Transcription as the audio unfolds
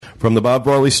From the Bob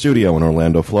Varley Studio in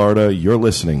Orlando, Florida, you're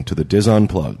listening to the Diz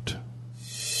Unplugged.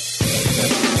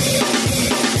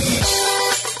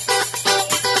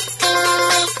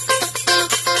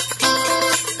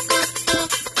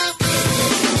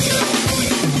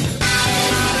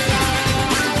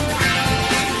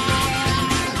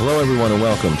 Hello, everyone, and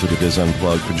welcome to the Diz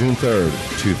Unplugged for June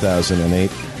 3rd,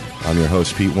 2008. I'm your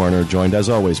host, Pete Werner, joined as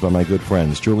always by my good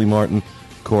friends Julie Martin,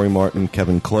 Corey Martin,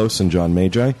 Kevin Klose, and John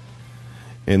Magi.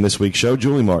 In this week's show,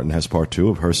 Julie Martin has part 2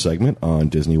 of her segment on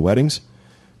Disney weddings.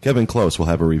 Kevin Klose will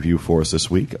have a review for us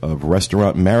this week of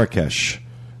Restaurant Marrakesh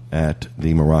at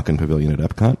the Moroccan Pavilion at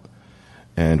Epcot.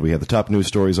 And we have the top news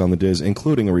stories on the Diz,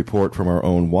 including a report from our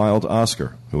own Wild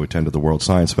Oscar, who attended the World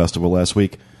Science Festival last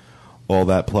week. All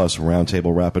that plus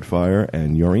Roundtable Rapid Fire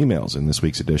and your emails in this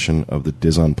week's edition of the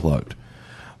Diz Unplugged.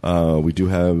 We do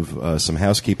have some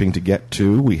housekeeping to get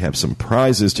to. We have some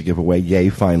prizes to give away. Yay,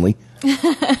 finally.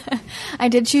 I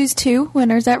did choose 2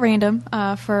 winners at random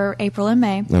for April and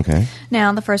May. Okay.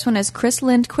 Now, the first one is Chris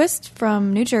Lindquist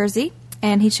from New Jersey,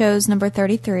 and he chose number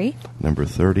 33. Number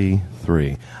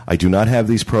 33. I do not have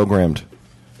these programmed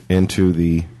into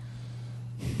the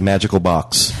magical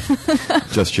box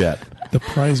just yet. The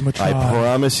Prizematron. I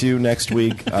promise you next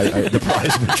week, the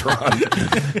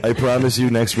Prizematron. I promise you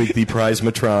next week the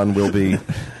Prizematron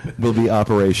will be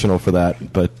operational for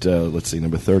that. But let's see,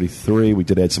 number 33. We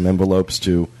did add some envelopes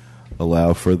to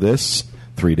allow for this.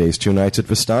 3 days, 2 nights at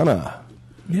Vistana.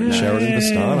 Yay. Sheraton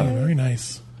Vistana. Very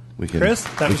nice. We can, Chris,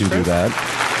 we can do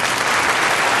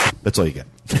that. That's all you get.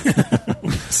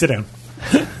 Sit down.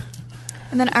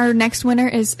 And then our next winner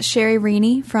is Sherry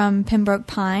Reaney from Pembroke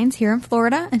Pines here in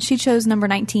Florida, and she chose number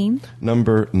 19.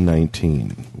 Number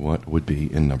 19. What would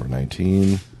be in number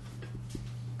 19?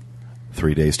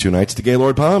 3 days, 2 nights to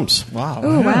Gaylord Palms. Wow.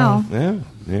 Oh, wow. Yeah,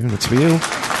 that's for you.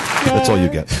 That's all you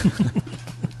get.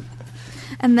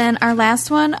 And then our last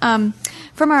one,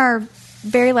 from our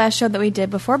very last show that we did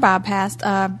before Bob passed,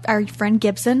 our friend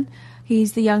Gibson,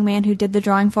 he's the young man who did the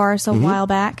drawing for us a while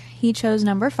back. He chose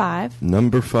number 5.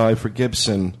 Number 5 for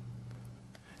Gibson.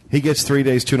 He gets 3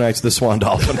 days, 2 nights to the Swan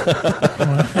Dolphin.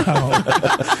 Wow.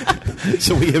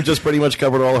 So we have just pretty much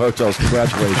covered all the hotels.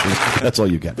 Congratulations. That's all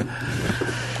you get.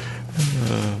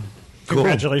 Cool.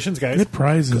 Congratulations, guys. Good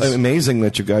prizes. Amazing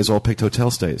that you guys all picked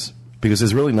hotel stays, because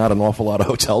there's really not an awful lot of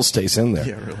hotel stays in there.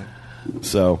 Yeah, really.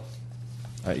 So,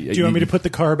 do you want me to put the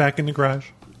car back in the garage?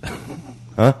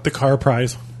 Huh? The car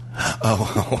prize.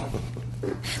 Oh.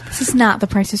 This is not The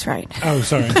Price is Right. Oh,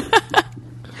 sorry.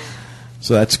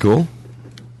 So that's cool.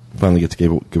 Finally get to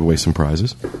give away some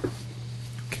prizes.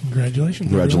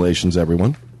 Congratulations,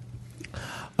 everyone.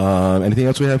 Anything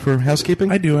else we have for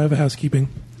housekeeping? I do have a housekeeping.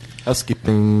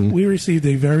 Housekeeping. We received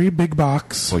a very big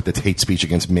box. Like that's hate speech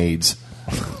against maids.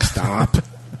 Stop.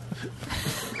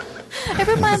 It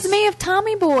reminds me of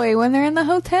Tommy Boy when they're in the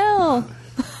hotel.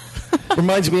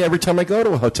 Reminds me every time I go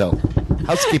to a hotel.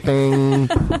 Housekeeping.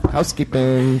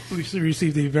 We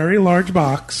received a very large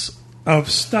box of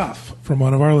stuff from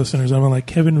one of our listeners. I'm going to let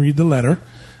Kevin read the letter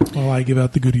while I give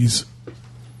out the goodies.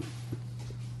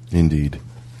 Indeed.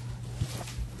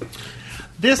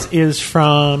 This is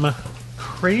from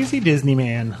Crazy Disney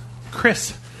Man,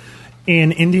 Chris,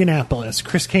 in Indianapolis.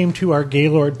 Chris came to our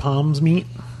Gaylord Palms meet.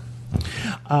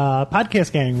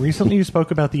 Podcast gang, recently you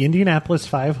spoke about the Indianapolis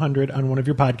 500 on one of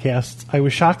your podcasts. I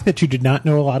was shocked that you did not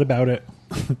know a lot about it.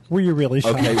 Were you really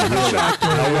shocked? Okay, really.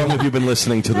 How long have you been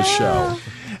listening to the show?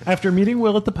 After meeting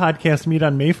Will at the podcast meet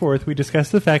on May 4th, we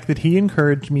discussed the fact that he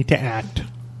encouraged me to act.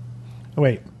 Oh,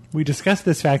 wait. We discussed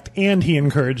this fact, and he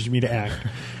encouraged me to act.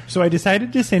 So I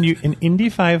decided to send you an Indy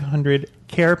 500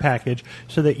 care package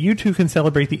so that you two can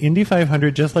celebrate the Indy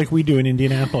 500 just like we do in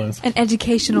Indianapolis. An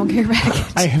educational care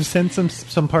package. I have sent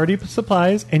some party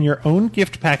supplies and your own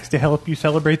gift packs to help you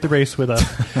celebrate the race with us.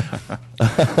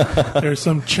 There's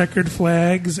some checkered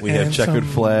flags. We have checkered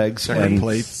flags and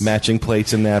plates. Matching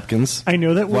plates and napkins. I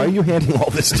know that. Why are you handing all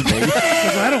this to me?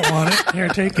 Because I don't want it. Here,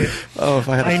 take it. Oh, if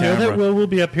I had a camera. know that Will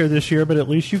be up here this year, but at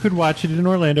least you could watch it in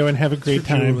Orlando and have a great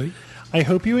time. Julie. I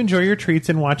hope you enjoy your treats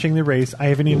in watching the race. I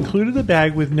have included a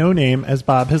bag with no name, as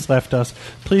Bob has left us.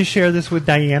 Please share this with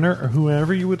Diana or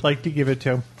whoever you would like to give it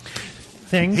to.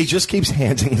 Thanks. He just keeps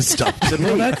handing the stuff to me.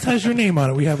 Well, that has your name on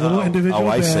it. We have little individual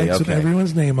bags with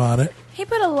everyone's name on it. He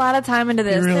put a lot of time into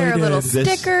this. Really there are little did.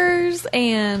 stickers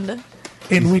and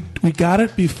we got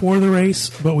it before the race,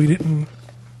 but we didn't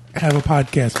have a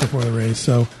podcast before the race.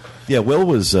 So yeah, Will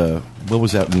was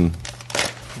out in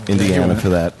Indiana for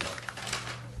that.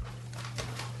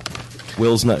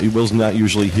 Will's not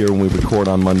usually here when we record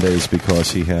on Mondays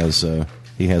because he has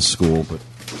school, but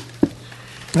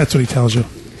that's what he tells you.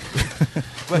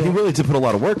 Well, he really did put a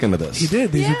lot of work into this. He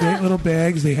did. These are great little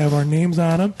bags. They have our names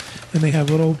on them, and they have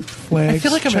little flags. I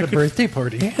feel like I'm at a birthday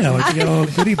party. Yeah, like you got a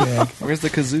little goodie bag. Where's the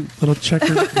kazoo? Little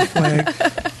checkered flag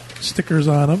stickers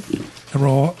on them, and we're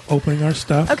all opening our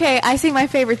stuff. Okay, I see my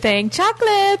favorite thing: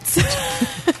 chocolates.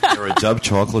 There are Dove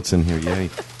chocolates in here. Yay!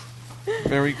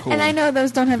 Very cool. And I know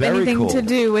those don't have Very anything cool. to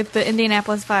do with the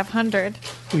Indianapolis 500.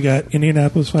 We got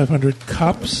Indianapolis 500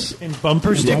 cups. And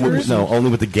bumper stickers? No, only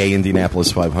with the gay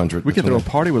Indianapolis 500. We could throw a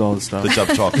party with all this stuff. The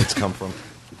Dove chocolates come from.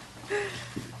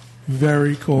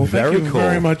 Very cool. Very Thank you cool.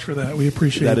 very much for that. We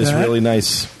appreciate that. That is really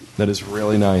nice. That is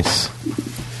really nice.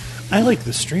 I like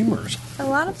the streamers. A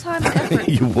lot of time and effort.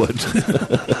 You would.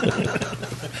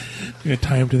 You got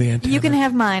time to the antenna. You can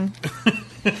have mine.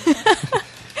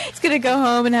 He's going to go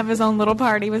home and have his own little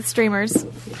party with streamers.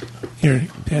 Here,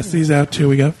 pass these out too.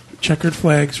 We got checkered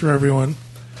flags for everyone.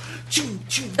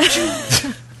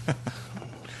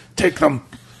 Take them.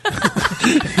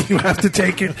 You have to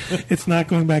take it. It's not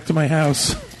going back to my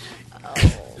house.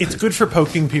 It's good for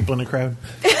poking people in a crowd.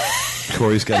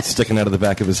 Corey's got it sticking out of the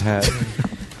back of his hat.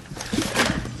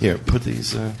 Here, put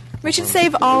these. We should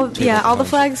save all the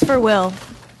flags for Will.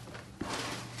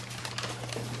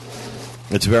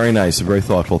 It's very nice and very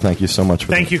thoughtful. Thank you so much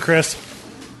for Thank you, Chris.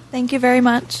 Thank you very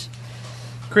much.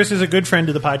 Chris is a good friend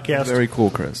of the podcast. Very cool,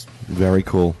 Chris. Very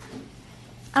cool.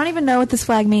 I don't even know what this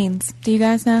flag means. Do you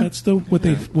guys know? That's what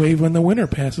they wave when the winner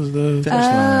passes the finish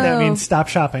line. That means stop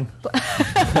shopping.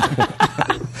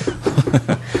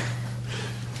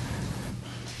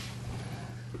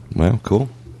 Well, cool.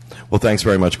 Well, thanks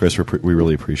very much, Chris. We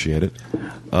really appreciate it.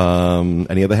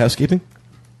 Any other housekeeping?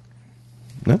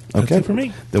 No? Okay. That's it for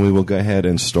me. Then we will go ahead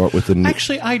and start with the news.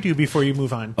 Actually, I do before you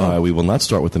move on. We will not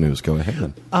start with the news. Go ahead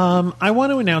then. I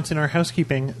want to announce in our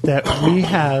housekeeping that we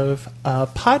have a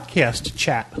podcast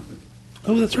chat.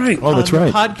 Oh, that's right. Oh, that's on right.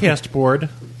 The podcast board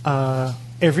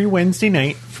every Wednesday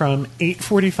night from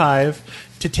 8:45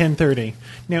 to 10:30.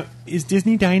 Now, is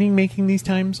Disney Dining making these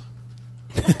times?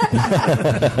 We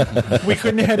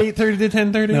couldn't have had 8:30 to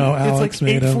 10:30. No, it's Alex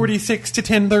like made 'em. 8:46 to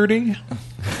 10:30.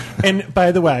 And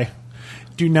by the way,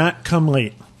 do not come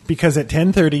late because at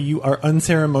 10:30 you are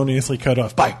unceremoniously cut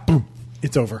off. Bye. Boom.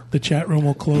 It's over. The chat room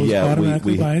will close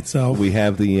automatically by itself. We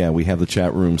have the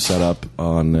chat room set up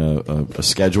on a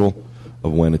schedule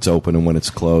of when it's open and when it's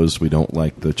closed. We don't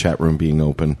like the chat room being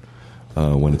open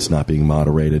when it's not being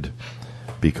moderated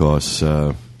because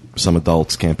some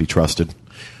adults can't be trusted.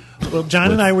 Well,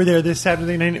 John and I were there this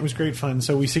Saturday night. It was great fun.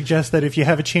 So we suggest that if you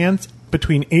have a chance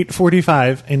between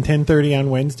 8:45 and 10:30 on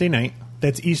Wednesday night,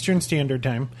 that's Eastern Standard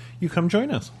Time, you come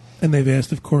join us. And they've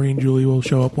asked if Corey and Julie will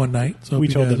show up one night. So We if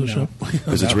you told guys them will no. show up.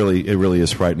 Because it really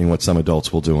is frightening what some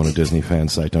adults will do on a Disney fan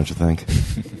site, don't you think?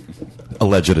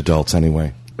 Alleged adults,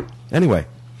 anyway. Anyway,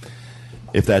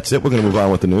 if that's it, we're going to move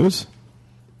on with the news.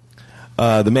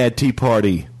 The Mad Tea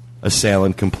Party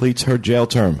assailant completes her jail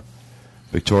term.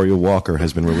 Victoria Walker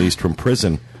has been released from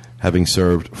prison, having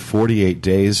served 48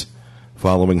 days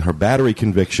following her battery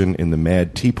conviction in the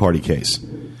Mad Tea Party case.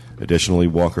 Additionally,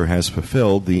 Walker has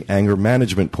fulfilled the anger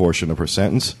management portion of her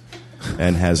sentence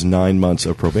and has 9 months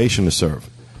of probation to serve.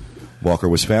 Walker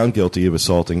was found guilty of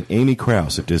assaulting Amy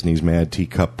Krause at Disney's Mad Tea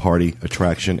Cup Party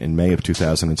attraction in May of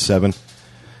 2007.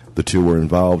 The two were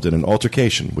involved in an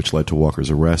altercation, which led to Walker's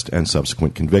arrest and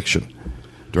subsequent conviction.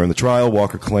 During the trial,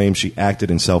 Walker claimed she acted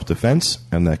in self-defense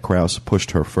and that Krause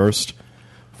pushed her first.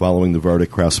 Following the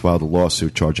verdict, Krause filed a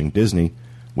lawsuit charging Disney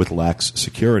with lax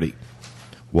security.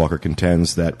 Walker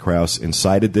contends that Krause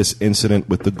incited this incident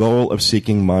with the goal of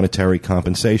seeking monetary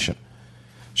compensation.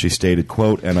 She stated,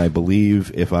 quote, "And I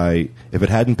believe if it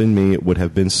hadn't been me, it would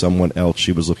have been someone else.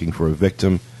 She was looking for a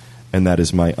victim, and that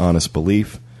is my honest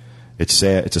belief. It's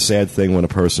sad. It's a sad thing when a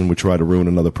person would try to ruin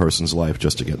another person's life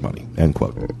just to get money." End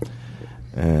quote.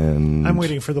 And I'm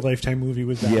waiting for the Lifetime movie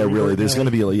with that. yeah, really. There's going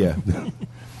to be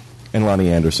and Ronnie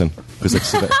Anderson, because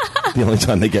that's the only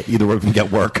time they get either of them get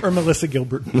work. Or Melissa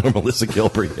Gilbert. Or Melissa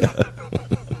Gilbert. Yeah.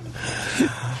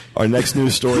 Our next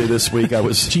news story this week, I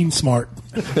was Gene Smart.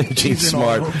 Gene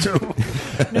Smart.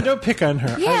 No, don't pick on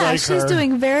her. I Yeah, like she's her.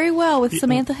 doing very well with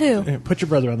Samantha Who. Here, put your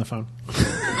brother on the phone.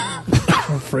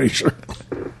 Frasier.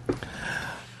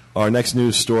 Our next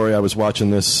news story, I was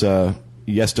watching this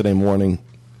yesterday morning,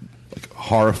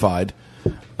 horrified.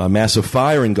 A massive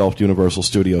fire engulfed Universal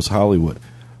Studios Hollywood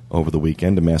over the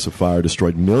weekend. A massive fire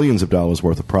destroyed millions of dollars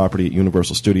worth of property at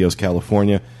Universal Studios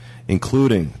California,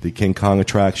 including the King Kong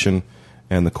attraction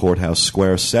and the Courthouse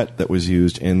Square set that was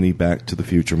used in the Back to the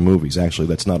Future movies. Actually,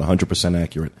 that's not 100%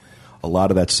 accurate. A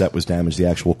lot of that set was damaged. The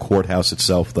actual courthouse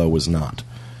itself, though, was not.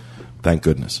 Thank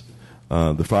goodness.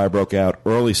 The fire broke out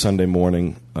early Sunday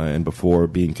morning, and before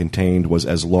being contained was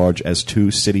as large as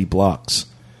 2 city blocks.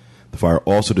 The fire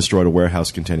also destroyed a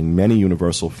warehouse containing many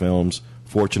Universal films.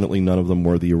 Fortunately, none of them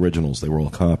were the originals. They were all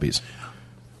copies.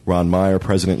 Ron Meyer,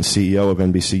 president and CEO of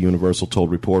NBC Universal,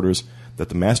 told reporters that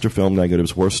the master film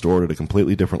negatives were stored at a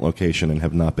completely different location and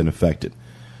have not been affected.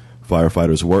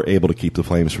 Firefighters were able to keep the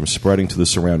flames from spreading to the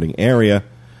surrounding area,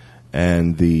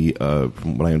 and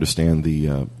from what I understand,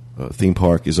 the theme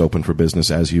park is open for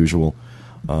business as usual.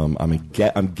 I'm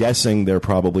guessing there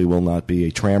probably will not be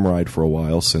a tram ride for a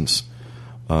while, since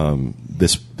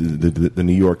the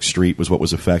New York street was what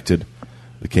was affected.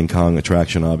 The King Kong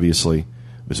attraction, obviously,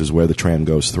 this is where the tram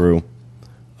goes through.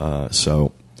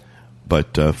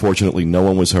 But fortunately, no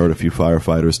one was hurt. A few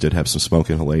firefighters did have some smoke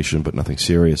inhalation, but nothing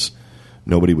serious.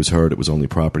 Nobody was hurt. It was only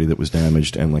property that was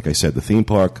damaged. And like I said, the theme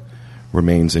park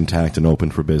remains intact and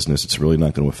open for business. It's really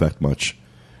not going to affect much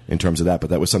in terms of that. But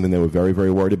that was something they were very,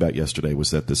 very worried about yesterday, was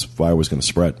that this fire was going to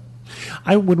spread.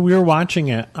 When we were watching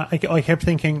it, I kept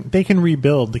thinking, they can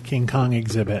rebuild the King Kong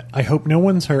exhibit. I hope no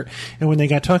one's hurt. And when they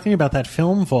got talking about that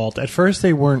film vault, at first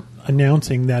they weren't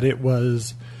announcing that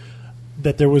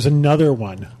there was another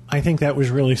one. I think that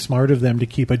was really smart of them to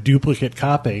keep a duplicate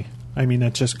copy. I mean,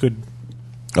 that's just good.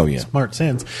 Oh, yeah. Smart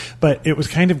sense. But it was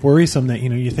kind of worrisome that,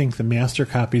 you think the master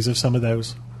copies of some of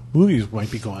those movies might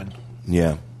be gone.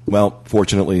 Yeah. Well,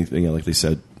 fortunately, like they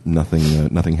said,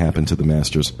 nothing happened to the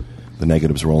masters. The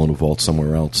negatives are all in a vault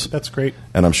somewhere else. That's great.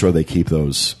 And I'm sure they keep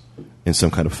those in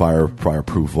some kind of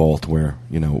fireproof vault where,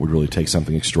 it would really take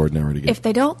something extraordinary to get. If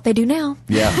they don't, they do now.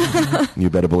 Yeah. You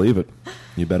better believe it.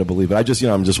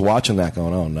 I'm just watching that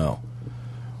going, oh,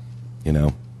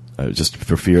 no. Just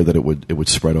for fear that it would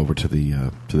spread over to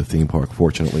the theme park.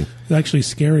 Fortunately, It's actually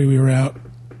scary. We were out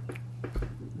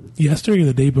yesterday or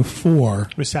the day before.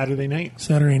 It was Saturday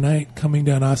night, coming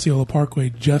down Osceola Parkway,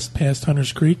 just past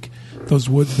Hunter's Creek. Those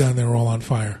woods down there were all on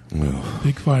fire. Ugh.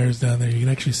 Big fires down there. You can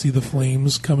actually see the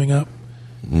flames coming up.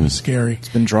 It was scary. It's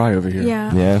been dry over here.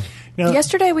 Yeah. Yeah.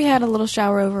 Yesterday we had a little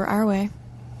shower over our way.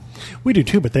 We do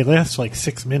too, but they last like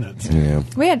 6 minutes. Yeah.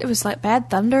 It was like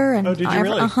bad thunder and Oh, did you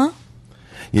really? Uh-huh.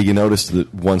 Yeah, you noticed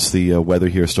that once the weather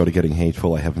here started getting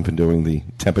hateful, I haven't been doing the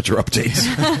temperature updates.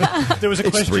 There was a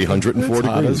It's question. 304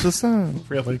 Hot as degrees. the sun.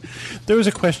 Really? There was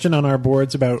a question on our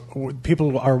boards about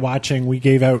people are watching. We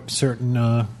gave out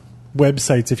certain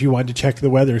websites if you wanted to check the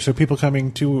weather. So people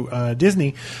coming to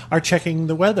Disney are checking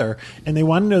the weather, and they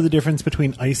want to know the difference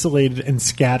between isolated and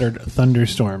scattered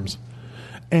thunderstorms.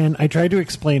 And I tried to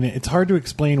explain it. It's hard to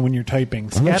explain when you're typing.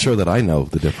 I'm not sure that I know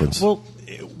the difference. Well,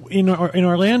 in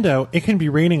Orlando, it can be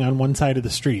raining on one side of the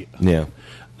street. Yeah.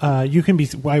 You can be.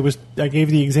 I gave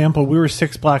the example. We were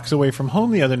 6 blocks away from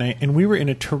home the other night, and we were in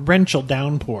a torrential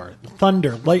downpour,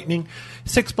 thunder, lightning.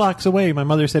 6 blocks away, my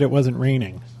mother said it wasn't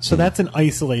raining. So that's an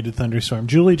isolated thunderstorm.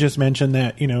 Julie just mentioned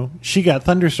that she got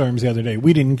thunderstorms the other day.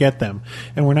 We didn't get them,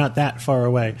 and we're not that far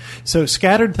away. So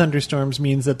scattered thunderstorms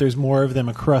means that there's more of them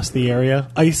across the area.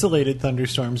 Isolated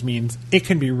thunderstorms means it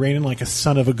can be raining like a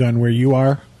son of a gun where you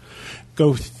are.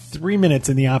 Go 3 minutes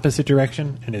in the opposite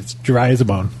direction, and it's dry as a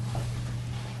bone.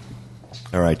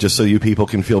 All right, just so you people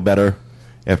can feel better,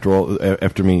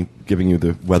 after me giving you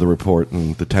the weather report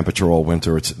and the temperature all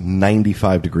winter, it's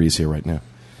 95 degrees here right now,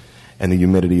 and the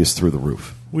humidity is through the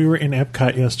roof. We were in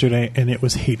Epcot yesterday, and it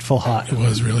was hateful hot. It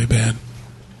was really bad.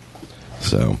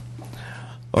 So,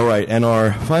 all right, and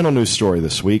our final news story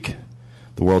this week.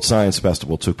 The World Science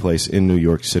Festival took place in New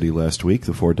York City last week.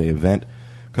 The 4-day event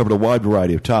covered a wide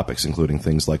variety of topics, including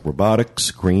things like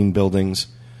robotics, green buildings,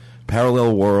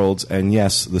 parallel worlds, and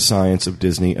yes, the science of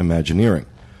Disney Imagineering.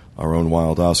 Our own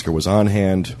Wild Oscar was on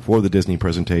hand for the Disney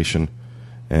presentation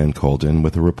and called in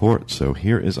with a report. So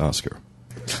here is Oscar.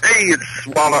 Hey, it's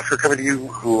Wild Oscar coming to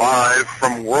you live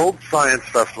from World Science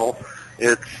Festival.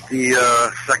 It's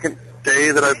the second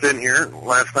day that I've been here.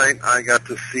 Last night I got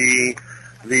to see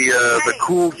the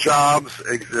Cool Jobs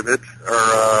exhibit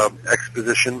or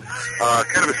exposition,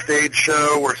 kind of a stage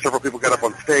show where several people got up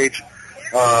on stage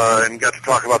and got to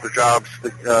talk about their jobs.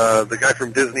 The guy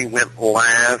from Disney went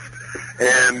last,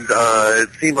 and it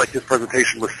seemed like his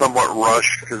presentation was somewhat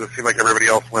rushed because it seemed like everybody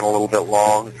else went a little bit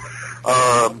long.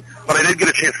 But I did get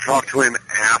a chance to talk to him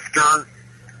after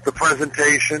the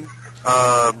presentation.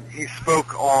 He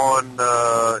spoke on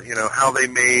how they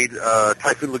made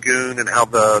Typhoon Lagoon and how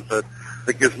the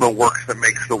gizmo works that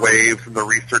makes the waves and the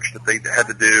research that they had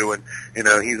to do. And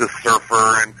he's a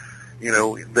surfer, and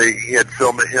he had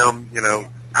filmed him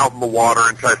out in the water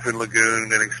in Typhoon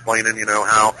Lagoon and explaining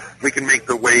how we can make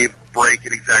the wave break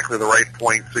at exactly the right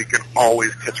point so you can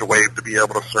always catch a wave to be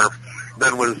able to surf.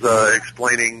 Then was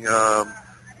explaining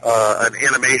an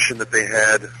animation that they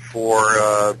had for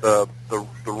the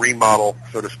remodel,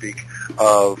 so to speak,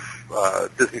 of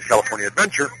Disney's California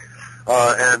Adventure,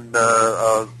 and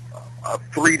a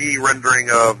 3D rendering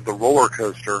of the roller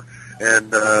coaster.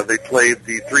 And they played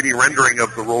the 3D rendering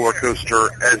of the roller coaster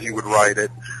as you would ride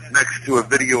it, next to a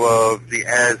video of the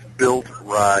as-built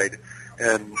ride.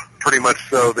 And pretty much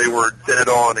so, they were dead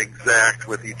on exact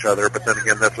with each other, but then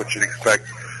again, that's what you'd expect.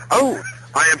 Oh,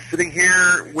 I am sitting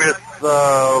here with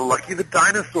Lucky the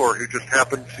Dinosaur, who just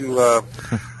happened to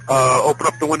open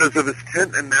up the windows of his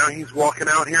tent, and now he's walking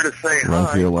out here to say,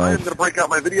 hi, I'm going to break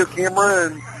out my video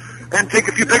camera and take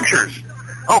a few pictures.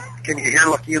 Oh, can you hear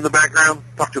Lucky in the background?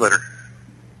 Talk to you later.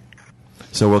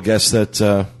 So we'll guess that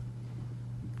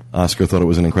Oscar thought it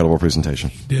was an incredible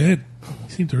presentation. He did.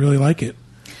 He seemed to really like it.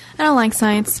 I don't like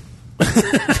science. I'm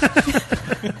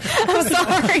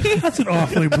sorry. That's an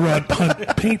awfully broad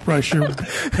paintbrush you're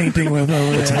painting with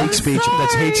over That's there. hate speech.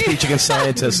 That's hate speech against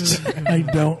scientists. I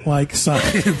don't like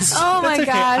science. Oh my Okay,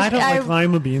 gosh! I don't like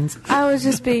lima beans. I was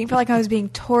just felt like I was being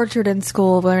tortured in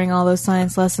school, learning all those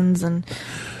science lessons, and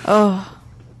I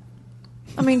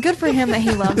mean, good for him that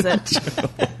he loves it.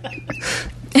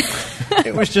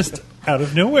 It was just out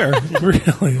of nowhere.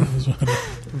 Really, that was funny.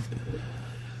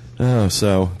 Oh,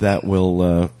 so that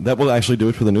will actually do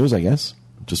it for the news, I guess.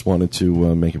 Just wanted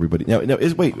to make everybody. Now,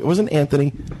 wasn't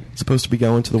Anthony supposed to be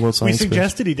going to the World We Science Fair?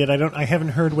 suggested he did. I haven't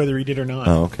heard whether he did or not.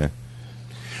 Oh, okay.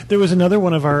 There was another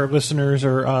one of our listeners,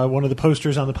 or one of the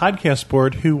posters on the podcast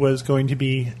board, who was going to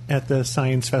be at the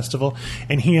Science Festival,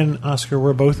 and he and Oscar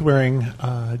were both wearing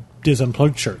Diz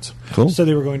Unplugged shirts. Cool. So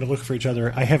they were going to look for each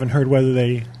other. I haven't heard whether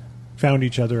they found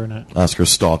each other or not. Oscar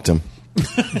stalked him.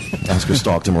 Oscar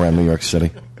stalked him around New York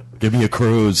City. Give me a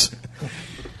cruise.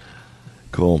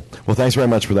 Cool. Well, thanks very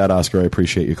much for that, Oscar. I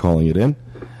appreciate you calling it in.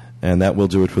 And that will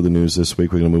do it for the news this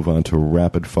week. We're going to move on to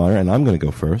rapid fire, and I'm going to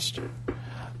go first.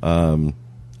 I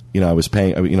was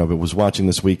was watching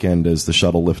this weekend as the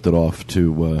shuttle lifted off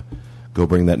to go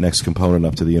bring that next component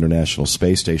up to the International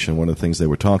Space Station. One of the things they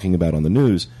were talking about on the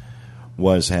news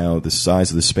was how the size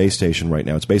of the space station right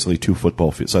now, it's basically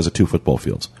size of two football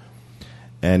fields.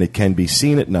 And it can be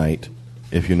seen at night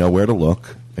if you know where to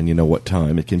look and you know what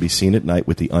time. It can be seen at night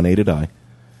with the unaided eye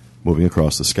moving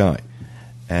across the sky.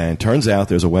 And turns out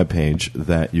there's a web page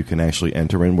that you can actually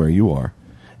enter in where you are,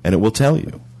 and it will tell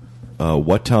you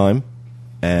what time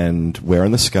and where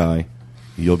in the sky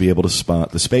you'll be able to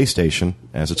spot the space station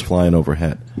as it's flying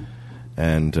overhead.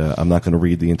 And I'm not going to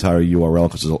read the entire URL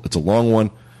because it's a long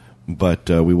one, but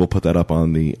we will put that up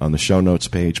on the show notes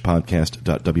page,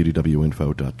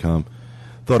 podcast.wdwinfo.com.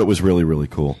 Thought it was really, really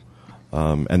cool.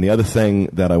 And the other thing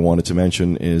that I wanted to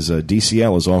mention is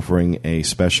DCL is offering a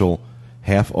special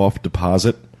half-off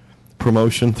deposit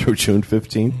promotion through June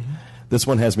 15th. This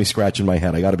one has me scratching my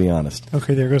head, I got to be honest.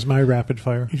 Okay, there goes my rapid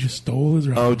fire. You just stole his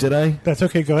Oh, did I? That's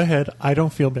okay, go ahead. I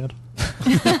don't feel bad.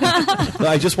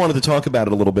 I just wanted to talk about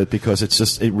it a little bit because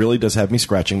it really does have me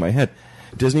scratching my head.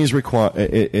 Disney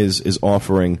is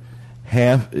offering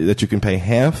that you can pay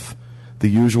half the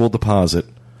usual deposit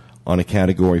on a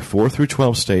Category 4 through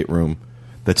 12 stateroom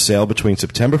that sailed between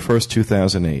September 1st,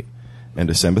 2008 and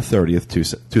December 30th,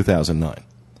 2009.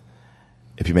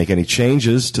 If you make any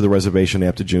changes to the reservation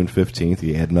after June 15th,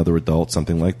 you add another adult,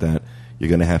 something like that,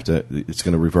 it's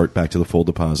going to revert back to the full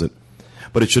deposit.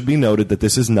 But it should be noted that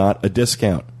this is not a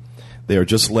discount. They are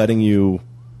just letting you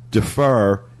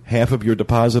defer half of your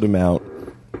deposit amount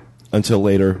until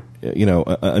later,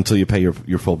 until you pay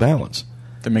your full balance.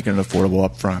 They're making it affordable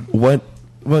up front. What?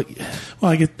 Well,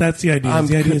 I guess that's the idea.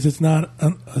 The idea is it's not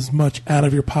as much out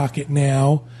of your pocket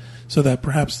now, so that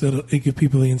perhaps it give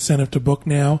people the incentive to book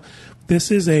now. This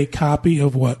is a copy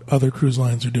of what other cruise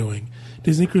lines are doing.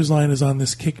 Disney Cruise Line is on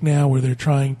this kick now where they're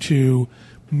trying to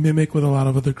mimic what a lot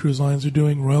of other cruise lines are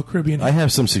doing. Royal Caribbean. I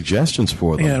have some suggestions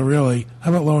for them. Yeah, really.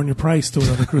 How about lowering your price to what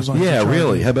other cruise lines? Yeah, are trying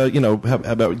really. to How about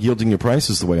how about yielding your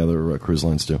prices the way other cruise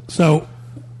lines do? So,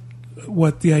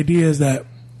 what the idea is that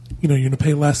you're going to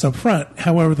pay less up front.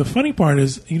 However, the funny part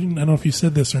is, I don't know if you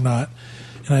said this or not,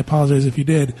 and I apologize if you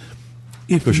did.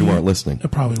 Because you weren't listening. I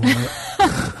probably weren't.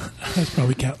 I was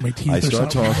probably counting my teeth. I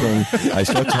start talking,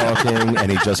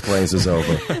 and he just glazes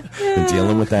over. Been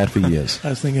dealing with that for years.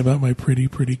 I was thinking about my pretty,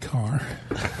 pretty car.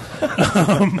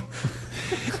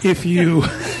 If you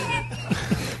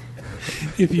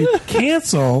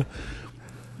cancel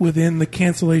within the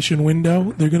cancellation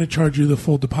window, they're going to charge you the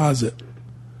full deposit.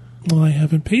 Well, I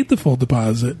haven't paid the full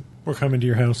deposit. We're coming to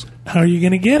your house. How are you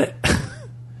going to get it?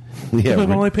 Yeah, if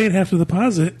I've only paid half the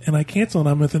deposit and I cancel and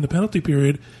I'm within the penalty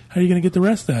period, how are you going to get the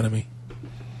rest out of me?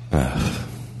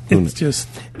 It's just...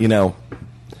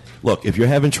 Look, if you're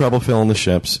having trouble filling the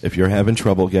ships, if you're having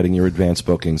trouble getting your advance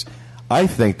bookings, I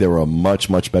think there are much,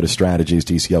 much better strategies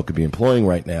DCL could be employing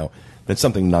right now than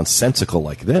something nonsensical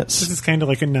like this. This is kind of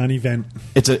like a non-event.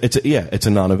 It's a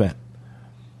non-event.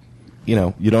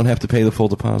 You don't have to pay the full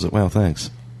deposit. Well, thanks.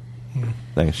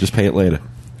 Thanks. Just pay it later.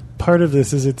 Part of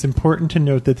this is it's important to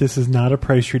note that this is not a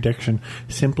price reduction,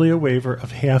 simply a waiver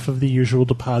of half of the usual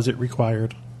deposit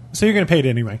required. So you're going to pay it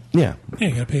anyway. Yeah. Yeah,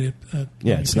 you got to pay it.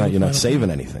 It's not. You're not saving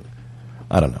anything.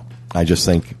 I don't know. I just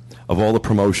think of all the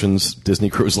promotions Disney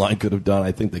Cruise Line could have done,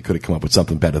 I think they could have come up with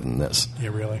something better than this. Yeah,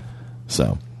 really.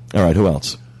 So, all right. Who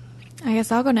else? I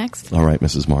guess I'll go next. All right,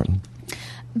 Mrs. Martin.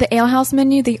 The Ale House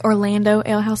menu, the Orlando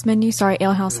Ale House menu. Sorry,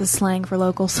 Ale House is slang for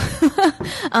locals.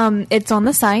 It's on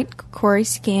the site. Corey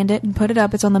scanned it and put it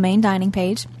up. It's on the main dining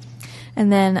page. And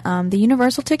then the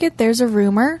Universal ticket, there's a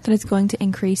rumor that it's going to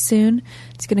increase soon.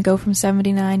 It's going to go from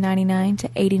 $79.99 to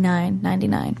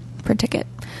 $89.99 per ticket.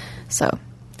 So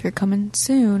if you're coming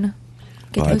soon,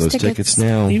 get Buy those tickets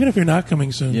now. Even if you're not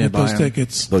coming soon, get those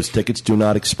tickets. Those tickets do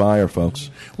not expire, folks.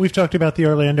 We've talked about the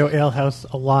Orlando Ale House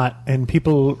a lot, and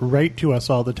people write to us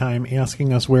all the time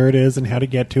asking us where it is and how to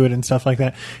get to it and stuff like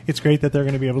that. It's great that they're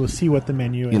going to be able to see what the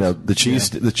menu is.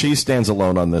 The cheese stands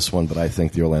alone on this one, but I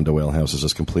think the Orlando Ale House is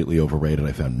just completely overrated.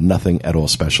 I found nothing at all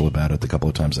special about it the couple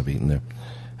of times I've eaten there.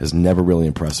 It has never really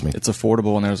impressed me. It's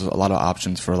affordable, and there's a lot of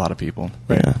options for a lot of people.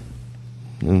 Right. Yeah.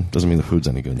 Doesn't mean the food's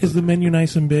any good. Is the menu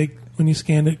nice and big when you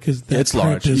scanned it? Because it's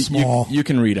large. Is small. You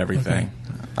can read everything. Okay.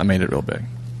 I made it real big.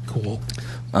 Cool.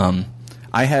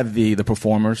 I have the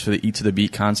performers for the Eat to the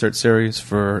Beat concert series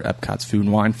for Epcot's Food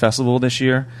and Wine Festival this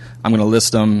year. I'm going to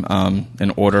list them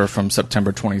in order from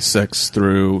September 26th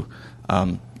through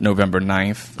November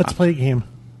 9th. Let's play a game.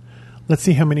 Let's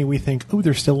see how many we think,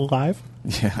 they're still alive.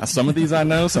 Yeah, some of these I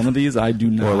know, some of these I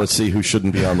do not. Or let's see who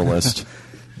shouldn't be on the list.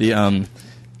 The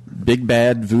Big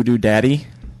Bad Voodoo Daddy,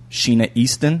 Sheena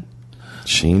Easton.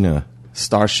 Sheena.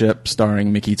 Starship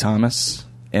starring Mickey Thomas,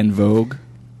 En Vogue,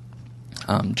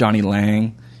 Johnny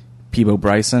Lang, Peebo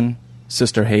Bryson,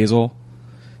 Sister Hazel,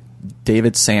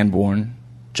 David Sanborn,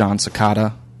 John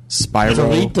Cicada,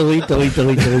 Spyro. Delete.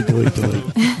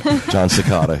 John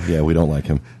Cicada. Yeah, we don't like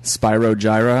him. Spyro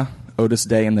Gyra, Otis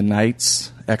Day and the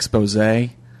Knights, Expose,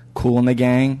 Kool and the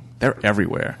Gang. They're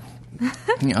everywhere.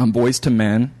 Boys to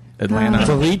Men, Atlanta.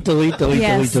 Delete.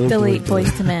 Yes, delete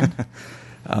Boys to Men.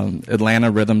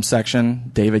 Atlanta Rhythm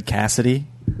Section, David Cassidy.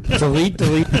 Delete.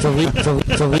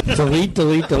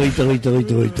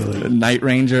 Night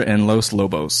Ranger and Los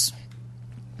Lobos.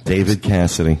 David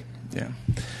Cassidy. Yeah.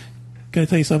 Can I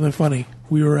tell you something funny?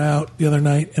 We were out the other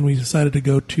night and we decided to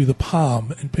go to the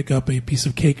Palm and pick up a piece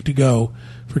of cake to go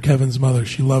for Kevin's mother.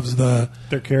 She loves their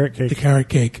carrot cake. The carrot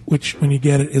cake, which when you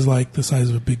get it is like the size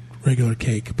of a big regular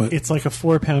cake, but it's like a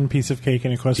 4-pound piece of cake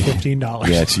and it costs $15.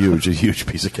 Yeah, it's huge, a huge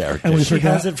piece of carrot cake. And she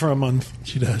has it for a month.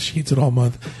 She does. She eats it all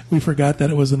month. We forgot that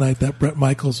it was the night that Bret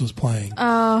Michaels was playing.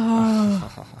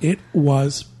 Oh. It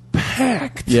was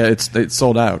packed. Yeah, it's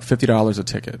sold out. $50 a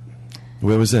ticket.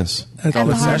 Where was this? At the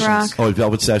Hard Rock. Oh, at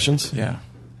Velvet Sessions? Yeah.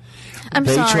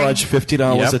 They charge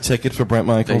 $50 a ticket for Brent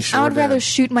Michaels. Sure I would rather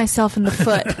shoot myself in the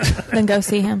foot than go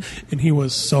see him. And he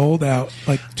was sold out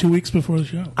like 2 weeks before the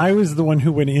show. I was the one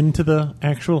who went into the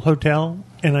actual hotel,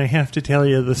 and I have to tell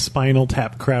you, the Spinal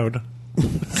Tap crowd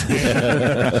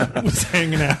was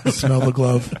hanging out. Smell the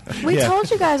glove. We told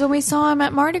you guys when we saw him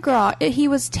at Mardi Gras, he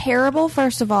was terrible,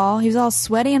 first of all. He was all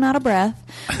sweaty and out of breath.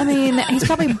 I mean, he's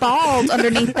probably bald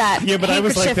underneath that but I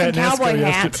was like that cowboy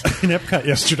hat. In Epcot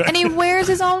yesterday. And he wears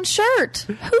his own shirt.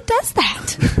 Who does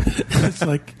that? It's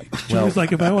like, Julie's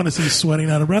like, if I want to see sweating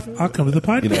out of breath, I'll come to the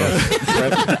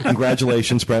podcast. Brent,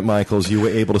 congratulations, Brent Michaels. You were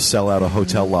able to sell out a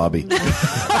hotel lobby.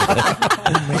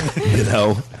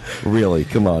 Really,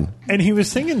 come on. And he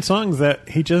was singing songs that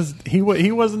he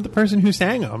wasn't the person who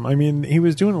sang them. I mean, he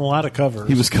was doing a lot of covers.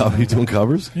 He was doing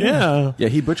covers? Yeah. Yeah,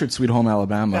 he butchered Sweet Home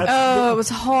Alabama. It was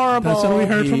horrible. That's what we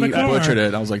heard from the car. I butchered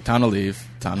it. I was like, time to leave.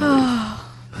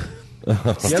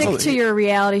 Stick to your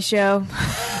reality show.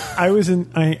 I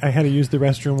had to use the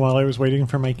restroom while I was waiting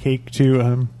for my cake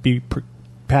to be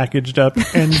packaged up,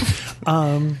 and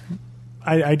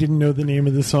I didn't know the name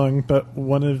of the song, but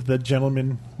one of the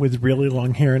gentlemen with really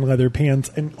long hair and leather pants,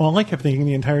 and all I kept thinking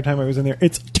the entire time I was in there,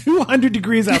 it's 200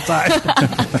 degrees outside,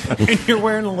 and you're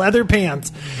wearing leather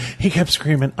pants. He kept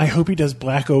screaming, I hope he does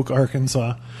Black Oak,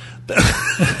 Arkansas.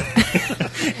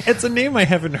 It's a name I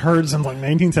haven't heard since like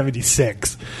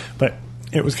 1976, but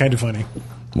it was kind of funny.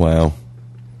 Wow.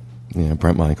 Yeah,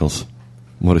 Brent Michaels.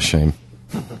 What a shame.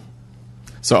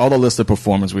 So all the list of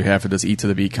performers we have for this Eat to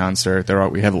the Beat concert,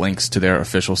 we have links to their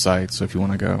official site, so if you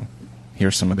want to go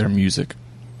hear some of their music,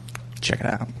 check it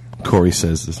out. Corey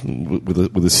says this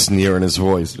with a sneer in his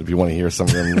voice. If you want to hear some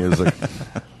of the music.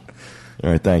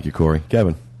 All right, thank you, Corey.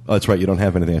 Kevin. Oh, that's right. You don't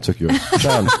have anything. I took yours.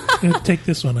 John. Take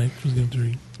this one. I was going to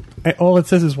read. All it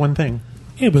says is one thing.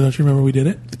 Yeah, but don't you remember we did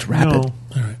it? It's rapid. No.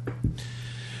 All right.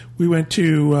 We went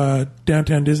to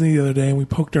Downtown Disney the other day, and we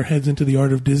poked our heads into the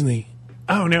Art of Disney.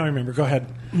 Oh, now I remember. Go ahead.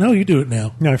 No, you do it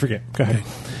now. No, I forget. Go ahead. Okay.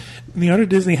 And the Art of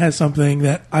Disney has something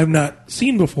that I've not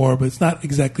seen before, but it's not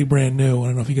exactly brand new. I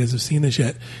don't know if you guys have seen this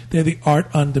yet. They have the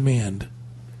Art on Demand.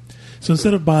 So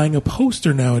instead of buying a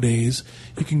poster nowadays,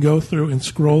 you can go through and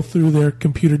scroll through their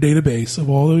computer database of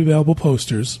all the available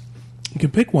posters. You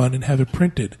can pick one and have it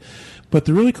printed. But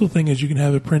the really cool thing is you can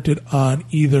have it printed on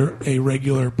either a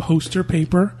regular poster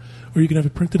paper or you can have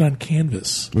it printed on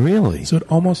canvas. Really? So it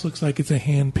almost looks like it's a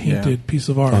hand-painted piece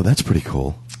of art. Oh, that's pretty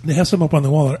cool. They have some up on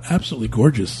the wall that are absolutely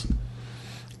gorgeous.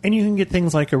 And you can get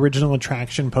things like original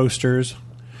attraction posters.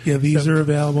 Yeah, these are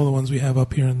available, the ones we have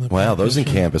up here in the... Wow, those in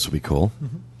canvas would be cool.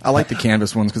 Mm-hmm. I like the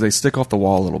canvas ones because they stick off the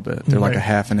wall a little bit. They're like a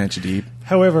half an inch deep.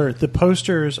 However, the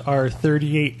posters are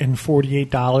 $38 and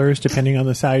 $48 depending on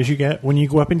the size you get. When you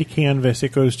go up into canvas,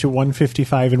 it goes to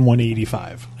 $155 and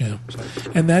 $185. Yeah.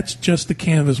 And that's just the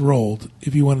canvas rolled.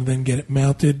 If you want to then get it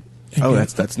mounted... Oh,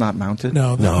 that's not mounted?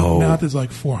 No, the No. mount is like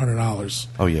 $400.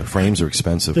 Oh, yeah, frames are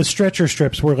expensive. The stretcher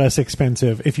strips were less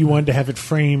expensive. If you wanted to have it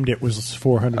framed, it was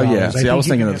 $400. Oh, yeah. See, I was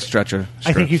thinking of the stretcher. stretcher.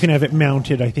 I think you can have it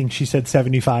mounted. I think she said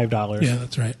 $75. Yeah,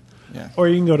 that's right. Yeah. Or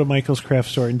you can go to Michael's Craft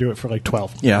Store and do it for like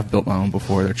 $12. Yeah, I've built my own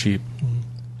before. They're cheap.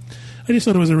 I just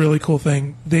thought it was a really cool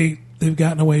thing. They've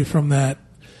gotten away from that,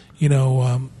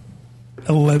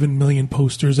 11 million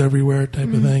posters everywhere type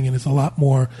of thing, and it's a lot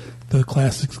more the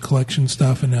classics collection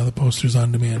stuff, and now the posters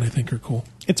on demand I think are cool.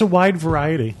 It's a wide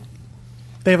variety.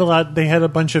 They have a lot. They had a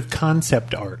bunch of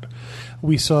concept art.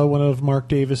 We saw one of Mark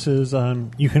Davis's.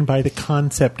 You can buy the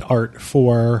concept art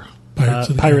for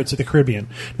Pirates of the Caribbean.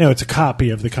 Now it's a copy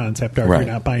of the concept art. Right.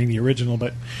 You're not buying the original,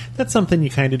 but that's something you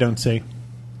kind of don't see.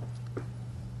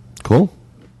 Cool.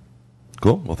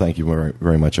 Well, thank you very,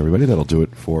 very much, everybody. That'll do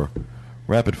it for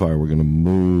Rapid Fire. We're going to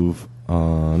move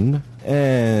on.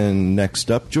 And next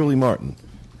up, Julie Martin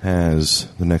has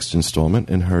the next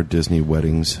installment in her Disney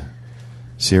Weddings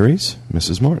series.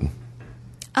 Mrs. Martin.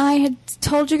 I had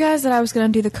told you guys that I was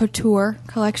going to do the Couture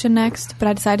collection next, but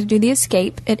I decided to do the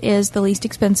Escape. It is the least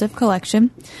expensive collection.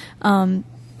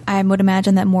 I would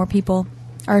imagine that more people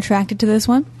are attracted to this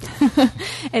one.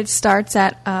 It starts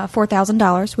at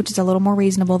 $4,000, which is a little more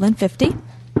reasonable than $50,000.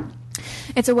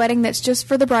 It's a wedding that's just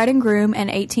for the bride and groom and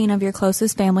 18 of your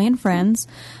closest family and friends,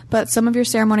 but some of your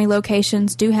ceremony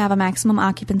locations do have a maximum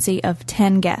occupancy of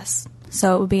 10 guests,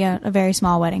 so it would be a very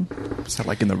small wedding. Is that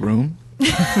like in the room?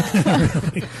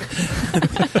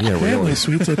 Family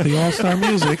suites at the All-Star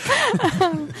Music.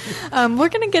 We're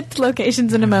going to get to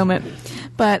locations in a moment,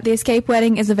 but the Escape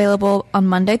Wedding is available on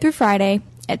Monday through Friday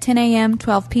at 10 a.m.,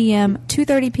 12 p.m.,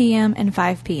 2:30 p.m., and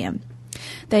 5 p.m.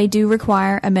 They do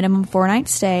require a minimum 4-night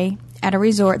stay at a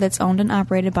resort that's owned and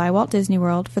operated by Walt Disney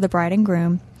World for the bride and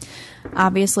groom.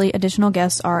 Obviously, additional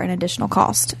guests are an additional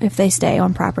cost if they stay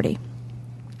on property.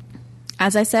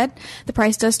 As I said, the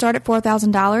price does start at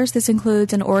 $4,000. This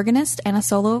includes an organist and a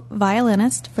solo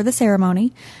violinist for the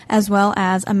ceremony, as well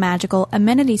as a magical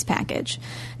amenities package.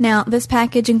 Now, this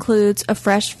package includes a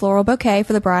fresh floral bouquet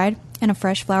for the bride and a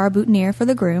fresh flower boutonniere for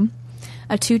the groom,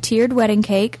 a 2-tiered wedding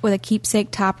cake with a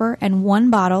keepsake topper and 1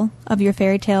 bottle of your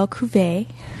fairy tale cuvee.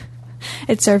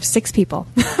 It serves 6 people.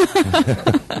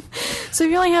 So if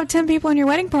you only have 10 people in your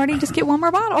wedding party, just get 1 more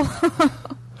bottle.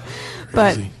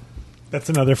 But that's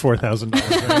another $4,000.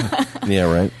 Right? Yeah,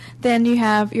 right. Then you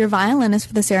have your violinist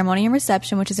for the ceremony and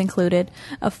reception, which is included,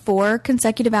 a 4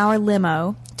 consecutive hour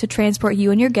limo to transport you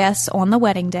and your guests on the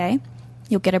wedding day.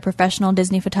 You'll get a professional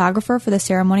Disney photographer for the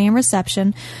ceremony and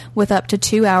reception with up to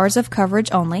 2 hours of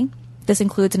coverage only. This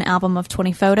includes an album of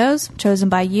 20 photos chosen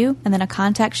by you and then a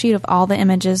contact sheet of all the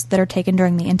images that are taken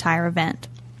during the entire event.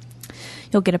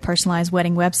 You'll get a personalized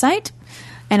wedding website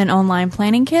and an online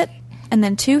planning kit, and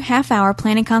then 2 half-hour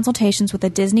planning consultations with a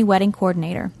Disney wedding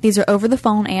coordinator. These are over the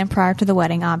phone and prior to the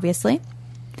wedding, obviously.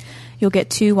 You'll get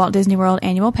 2 Walt Disney World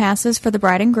annual passes for the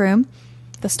bride and groom.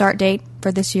 The start date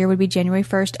for this year would be January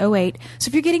 1st, 2008. So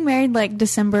if you're getting married like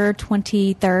December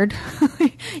 23rd,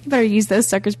 you better use those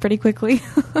suckers pretty quickly.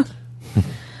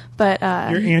 But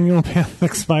your annual pass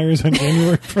expires on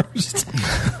January 1st.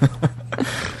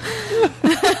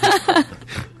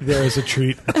 There is a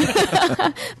treat.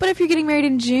 But if you're getting married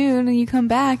in June and you come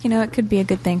back, it could be a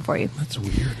good thing for you. That's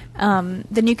weird.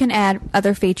 Then you can add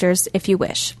other features if you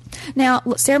wish. Now,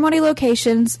 ceremony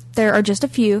locations, there are just a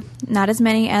few, not as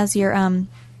many as your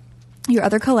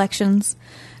other collections.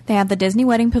 They have the Disney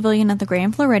Wedding Pavilion at the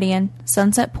Grand Floridian,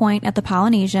 Sunset Point at the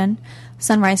Polynesian,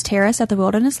 Sunrise Terrace at the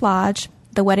Wilderness Lodge,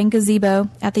 the Wedding Gazebo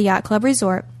at the Yacht Club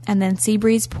Resort, and then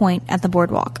Seabreeze Point at the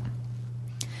Boardwalk.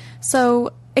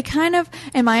 So it kind of,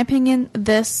 in my opinion,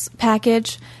 this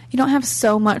package, you don't have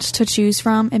so much to choose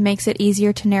from. It makes it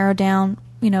easier to narrow down,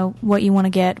 what you want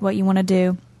to get, what you want to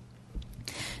do.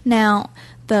 Now,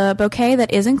 the bouquet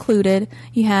that is included,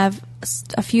 you have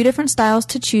a few different styles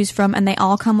to choose from, and they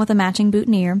all come with a matching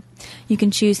boutonniere. You can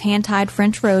choose hand-tied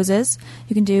French roses.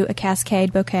 You can do a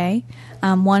cascade bouquet.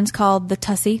 One's called the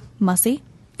Tussie Mussy.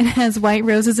 It has white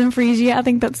roses and freesia. I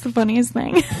think that's the funniest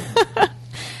thing.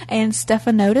 And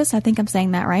Stephanotis. I think I'm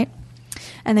saying that right.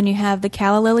 And then you have the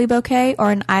Calla Lily bouquet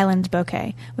or an island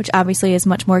bouquet, which obviously is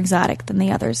much more exotic than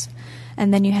the others.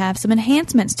 And then you have some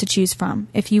enhancements to choose from.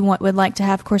 If you would like to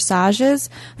have corsages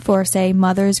for, say,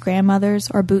 mothers, grandmothers,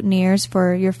 or boutonnieres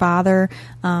for your father,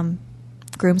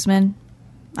 groomsmen.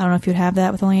 I don't know if you'd have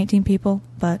that with only 18 people,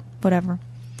 but whatever.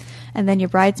 And then your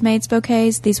bridesmaids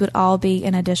bouquets, these would all be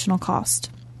an additional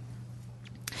cost.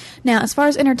 Now, as far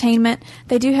as entertainment,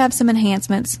 they do have some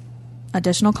enhancements.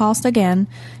 Additional cost again.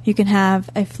 You can have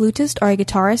a flutist or a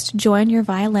guitarist join your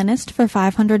violinist for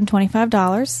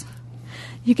 $525.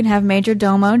 You can have Major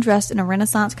Domo dressed in a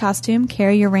Renaissance costume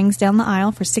carry your rings down the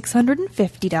aisle for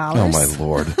 $650. Oh, my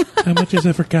Lord. How much is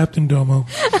it for Captain Domo?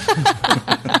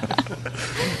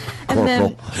 And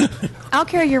then I'll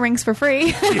carry your rings for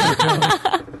free.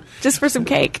 Just for some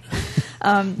cake.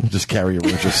 Just carry your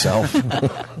rings yourself.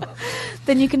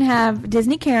 Then you can have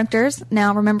Disney characters.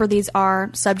 Now, remember, these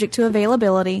are subject to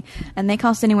availability, and they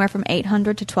cost anywhere from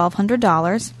 $800 to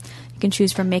 $1,200. You can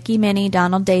choose from Mickey, Minnie,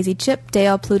 Donald, Daisy, Chip,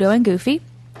 Dale, Pluto, and Goofy.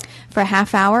 For a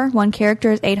half hour, one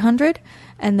character is $800,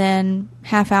 and then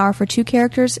half hour for two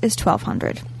characters is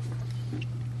 $1,200.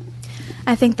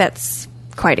 I think that's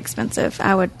quite expensive.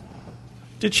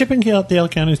 Did Chip and Dale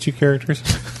count as two characters?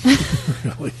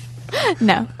 Really?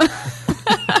 No.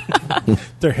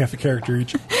 They're half a character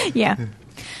each. Yeah.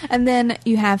 And then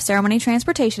you have ceremony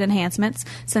transportation enhancements.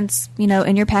 Since,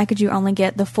 in your package you only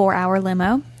get the 4-hour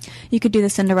limo. You could do the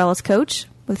Cinderella's coach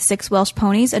with 6 Welsh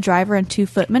ponies, a driver, and 2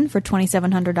 footmen for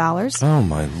 $2,700. Oh,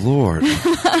 my Lord.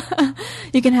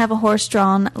 You can have a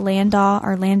horse-drawn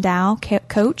Landau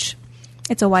coach.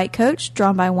 It's a white coach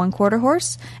drawn by 1/4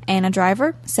 horse and a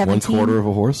driver. 17. 1/4 of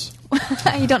a horse?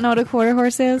 You don't know what a quarter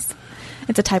horse is?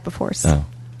 It's a type of horse. Oh.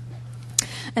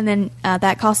 And then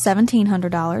that costs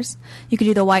 $1,700. You could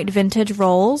do the white vintage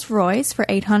Rolls Royce for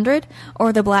 $800,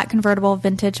 or the black convertible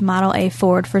vintage Model A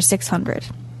Ford for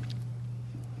 $600.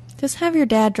 Just have your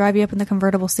dad drive you up in the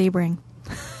convertible Sebring.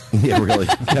 Yeah, really.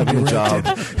 Kevin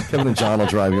and John will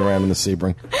drive you around in the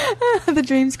Sebring. The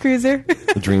Dreams Cruiser.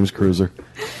 The Dreams Cruiser.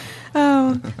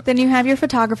 Then you have your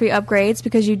photography upgrades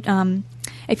because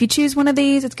if you choose one of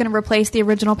these, it's going to replace the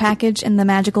original package in the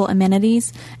magical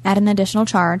amenities at an additional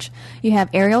charge. You have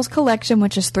Ariel's Collection,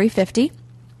 which is $350.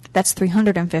 That's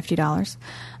 $350.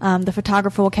 The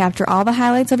photographer will capture all the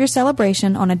highlights of your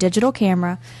celebration on a digital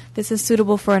camera. This is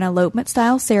suitable for an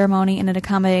elopement-style ceremony, and it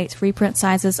accommodates reprint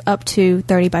sizes up to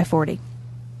 30 by 40.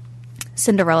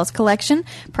 Cinderella's Collection,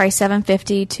 price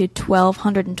 $750 to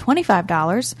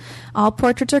 $1,225. All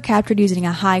portraits are captured using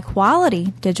a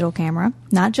high-quality digital camera,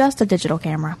 not just a digital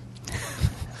camera.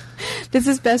 This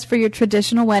is best for your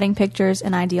traditional wedding pictures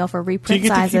and ideal for reprint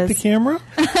sizes. Do you get to keep the camera?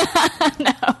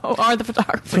 No, or the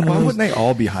photographer. Why wouldn't they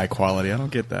all be high quality? I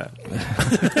don't get that.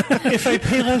 If I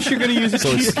pay less, you're going to use a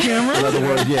cheap camera? In other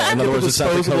words, it's not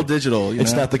disposable digital.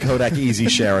 It's not the Kodak Easy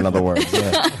Share, in other words.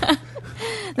 Yeah.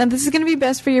 Now, this is going to be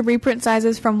best for your reprint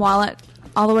sizes from wallet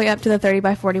all the way up to the 30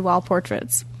 by 40 wall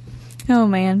portraits. Oh,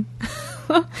 man.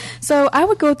 So I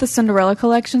would go with the Cinderella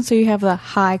Collection so you have the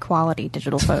high-quality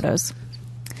digital photos.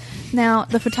 Now,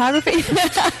 the photography...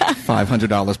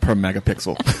 $500 per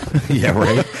megapixel. Yeah,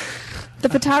 right. The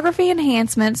photography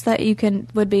enhancements that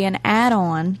would be an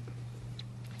add-on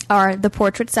are the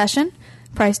portrait session,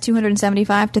 price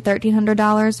 $275 to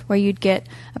 $1,300, where you'd get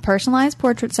a personalized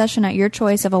portrait session at your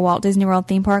choice of a Walt Disney World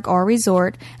theme park or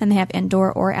resort, and they have indoor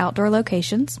or outdoor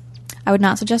locations. I would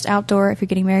not suggest outdoor if you're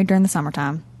getting married during the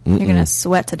summertime. You're going to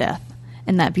sweat to death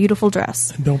in that beautiful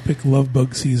dress. And don't pick love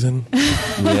bug season.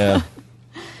 Yeah.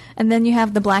 And then you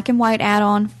have the black and white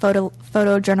add-on,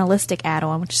 photojournalistic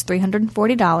add-on, which is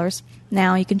 $340.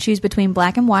 Now you can choose between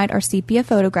black and white or sepia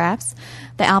photographs.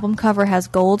 The album cover has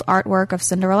gold artwork of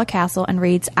Cinderella Castle and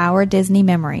reads Our Disney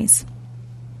Memories.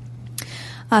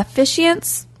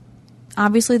 Officiants,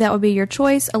 obviously that would be your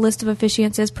choice. A list of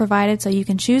officiants is provided so you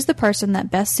can choose the person that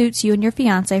best suits you and your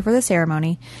fiancé for the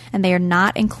ceremony, and they are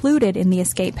not included in the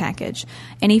escape package.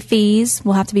 Any fees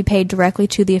will have to be paid directly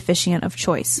to the officiant of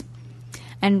choice.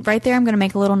 And right there, I'm going to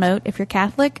make a little note. If you're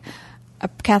Catholic, a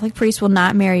Catholic priest will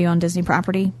not marry you on Disney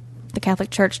property. The Catholic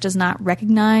Church does not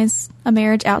recognize a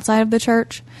marriage outside of the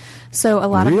church. So a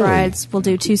lot of brides will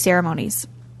do 2 ceremonies.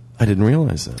 I didn't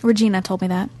realize that. Regina told me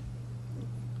that.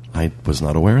 I was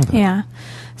not aware of that. Yeah.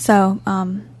 So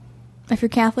if you're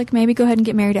Catholic, maybe go ahead and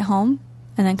get married at home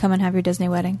and then come and have your Disney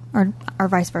wedding, or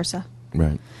vice versa.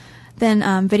 Right. Then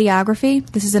videography.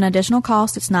 This is an additional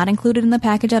cost. It's not included in the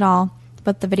package at all,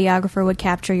 but the videographer would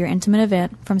capture your intimate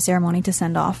event from ceremony to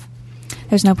send off.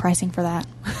 There's no pricing for that.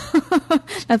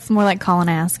 That's more like call and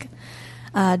ask.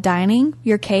 Dining,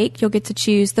 your cake, you'll get to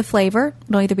choose the flavor.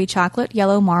 It'll either be chocolate,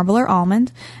 yellow, marble, or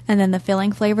almond. And then the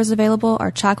filling flavors available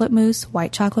are chocolate mousse,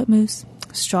 white chocolate mousse,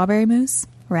 strawberry mousse,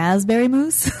 raspberry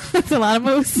mousse. That's a lot of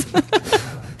mousse.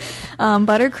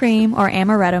 Buttercream or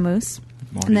amaretto mousse.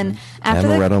 And then after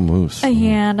amaretto mousse.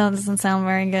 Yeah, that doesn't sound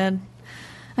very good.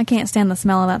 I can't stand the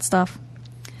smell of that stuff.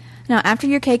 Now, after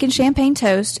your cake and champagne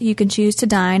toast, you can choose to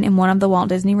dine in one of the Walt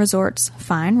Disney Resort's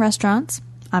fine restaurants.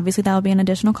 Obviously, that will be an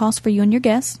additional cost for you and your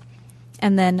guests.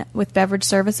 And then with beverage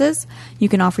services, you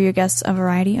can offer your guests a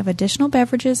variety of additional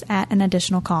beverages at an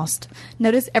additional cost.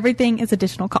 Notice everything is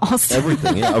additional cost.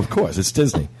 Everything, yeah, of course. It's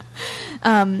Disney.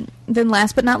 Then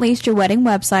last but not least, your wedding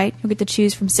website. You'll get to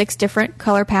choose from 6 different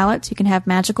color palettes. You can have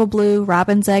magical blue,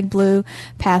 robin's egg blue,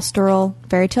 pastoral,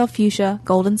 fairy tale fuchsia,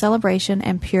 golden celebration,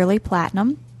 and purely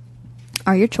platinum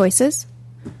are your choices.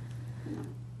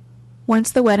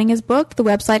 Once the wedding is booked, the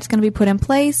website is going to be put in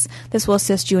place. This will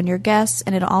assist you and your guests,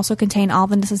 and it'll also contain all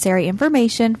the necessary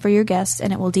information for your guests,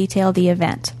 and it will detail the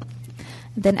event.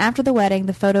 Then after the wedding,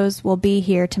 the photos will be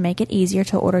here to make it easier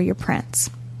to order your prints.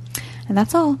 And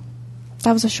that's all.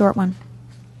 That was a short one.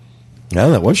 Yeah,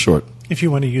 that was short. If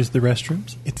you want to use the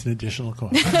restrooms, it's an additional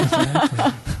cost.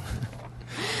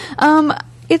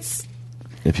 It's...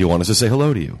 If you want us to say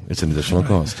hello to you, it's an additional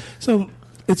cost. So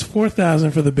it's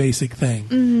 $4,000 for the basic thing.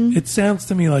 Mm-hmm. It sounds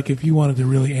to me like if you wanted to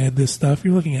really add this stuff,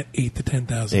 you're looking at $8,000 to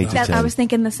 $10,000. I was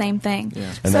thinking the same thing.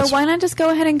 Yeah. So why not just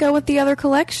go ahead and go with the other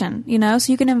collection?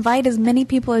 So you can invite as many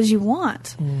people as you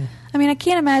want. I mean, I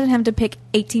can't imagine having to pick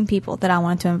 18 people that I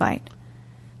wanted to invite.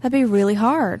 That'd be really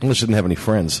hard. Unless you didn't have any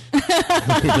friends.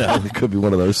 It could be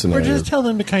one of those Or scenarios. just tell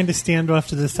them to kind of stand off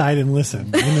to the side and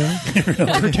listen.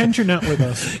 Pretend you're not with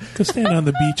us. Go stand on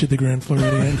the beach at the Grand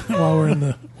Floridian while we're in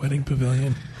the wedding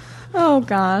pavilion. Oh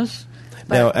gosh!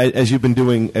 Now, as you've been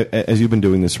doing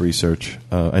this research,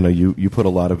 I know you put a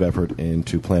lot of effort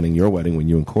into planning your wedding when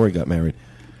you and Corey got married.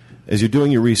 As you're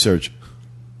doing your research,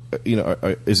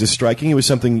 is this striking you as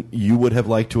something you would have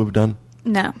liked to have done?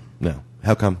 No. No.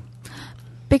 How come?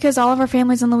 Because all of our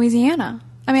family's in Louisiana.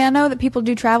 I mean, I know that people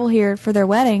do travel here for their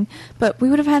wedding, but we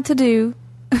would have had to do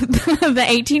the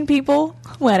 18 people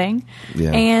wedding.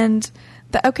 Yeah. And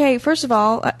first of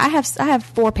all, I have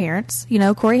 4 parents.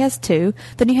 Corey has 2.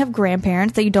 Then you have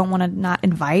grandparents that you don't want to not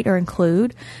invite or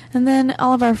include, and then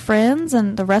all of our friends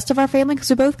and the rest of our family, because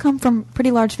we both come from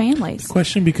pretty large families. The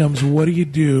question becomes, what do you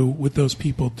do with those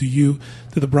people? Do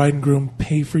the bride and groom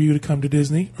pay for you to come to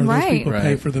Disney, or Right. those people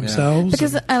pay for themselves?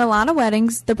 Because at a lot of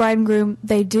weddings, the bride and groom,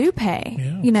 they do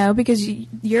pay. Yeah. Because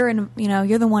you're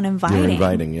the one inviting. You're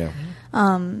inviting, yeah.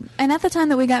 And at the time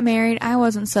that we got married, I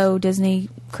wasn't so Disney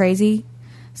crazy.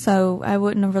 So I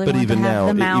wouldn't have really But wanted to have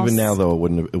the mouse. even now, though, it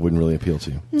wouldn't really appeal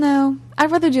to you. No.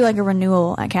 I'd rather do like a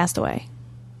renewal at Castaway.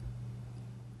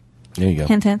 There you go.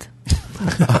 Hint, hint.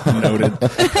 Noted.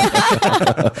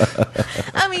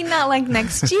 I mean, not like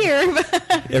next year,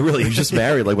 but Yeah, really. You just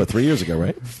married, 3 years ago,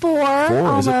 right? 4 4?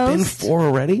 almost. Has it been 4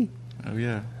 already? Oh,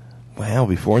 yeah. Wow,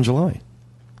 before in July.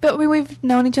 But we've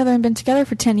known each other and been together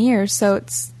for 10 years, so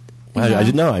it's... I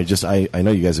didn't know. I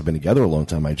know you guys have been together a long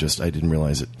time. I didn't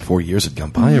realize that 4 years had gone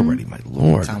by already. My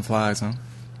Lord. Time flies, huh?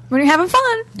 When you're having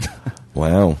fun.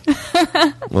 Wow.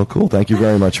 Well, cool. Thank you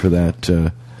very much for that,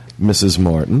 Mrs.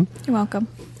 Martin. You're welcome.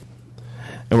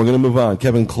 And we're going to move on.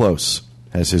 Kevin Klose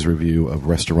has his review of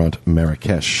Restaurant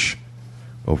Marrakesh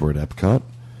over at Epcot.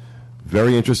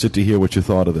 Very interested to hear what you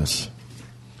thought of this.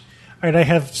 All right, I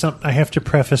have to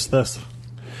preface this.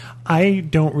 I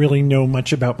don't really know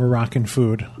much about Moroccan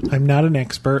food. I'm not an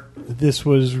expert. This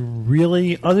was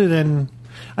really, other than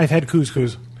I've had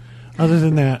couscous, other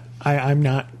than that, I'm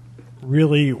not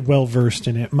really well versed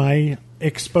in it. My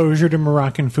exposure to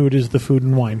Moroccan food is the Food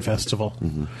and Wine Festival.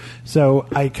 Mm-hmm. So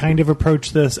I kind of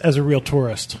approached this as a real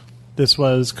tourist. This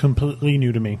was completely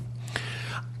new to me.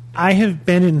 I have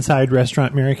been inside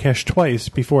Restaurant Marrakesh twice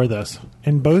before this,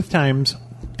 and both times,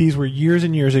 these were years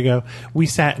and years ago, we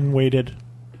sat and waited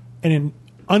an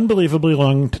unbelievably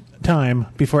long time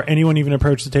before anyone even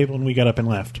approached the table, and we got up and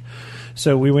left.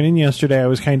 So we went in yesterday. I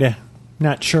was kind of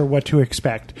not sure what to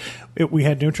expect. We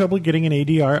had no trouble getting an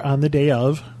ADR on the day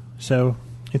of, so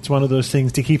it's one of those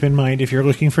things to keep in mind if you're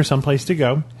looking for someplace to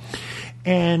go.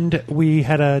 And we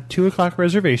had a 2 o'clock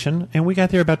reservation, and we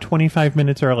got there about 25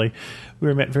 minutes early. We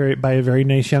were met by a very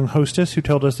nice young hostess who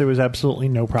told us there was absolutely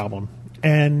no problem.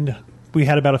 And we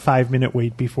had about a 5-minute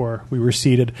wait before we were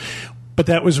seated. But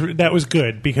that was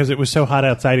good because it was so hot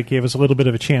outside, it gave us a little bit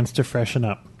of a chance to freshen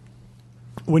up.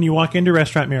 When you walk into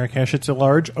Restaurant Marrakesh, it's a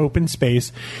large open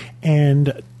space,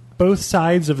 and both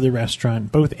sides of the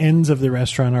restaurant, both ends of the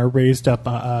restaurant are raised up.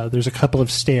 There's a couple of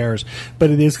stairs,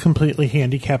 but it is completely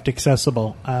handicapped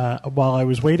accessible. While I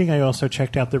was waiting, I also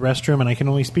checked out the restroom, and I can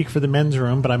only speak for the men's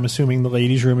room, but I'm assuming the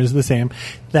ladies' room is the same.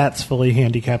 That's fully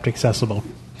handicapped accessible.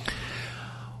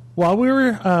 While we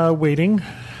were waiting,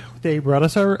 they brought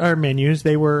us our menus.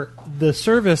 The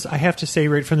service, I have to say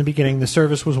right from the beginning, the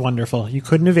service was wonderful. You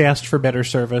couldn't have asked for better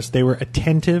service. They were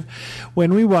attentive.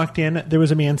 When we walked in, there was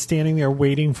a man standing there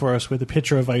waiting for us with a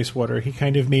pitcher of ice water. He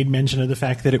kind of made mention of the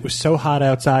fact that it was so hot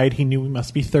outside, he knew we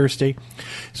must be thirsty.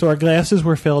 So our glasses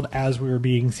were filled as we were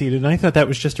being seated, and I thought that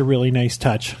was just a really nice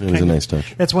touch. It was a nice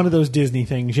touch. That's one of those Disney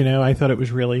things, I thought it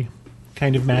was really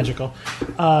kind of magical.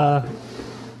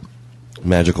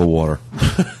 Magical water.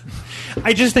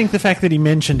 I just think the fact that he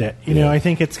mentioned it, I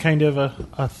think it's kind of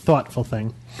a thoughtful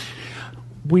thing.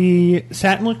 We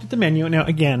sat and looked at the menu. Now,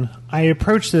 again, I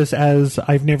approached this as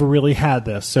I've never really had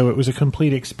this, so it was a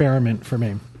complete experiment for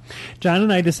me. John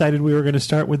and I decided we were going to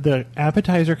start with the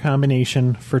appetizer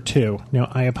combination for 2.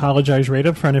 Now, I apologize right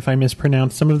up front if I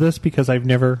mispronounce some of this because I've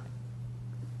never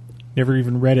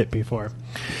even read it before.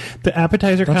 The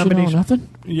appetizer combination... nothing?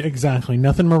 Yeah, exactly.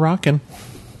 Nothing Moroccan.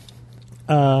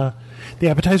 The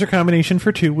appetizer combination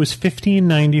for 2 was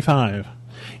 $15.95.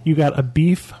 You got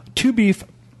 2 beef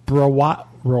brawat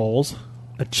rolls,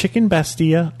 a chicken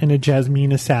bastilla, and a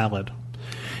jasmina salad.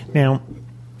 Now,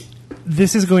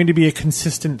 this is going to be a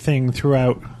consistent thing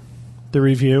throughout the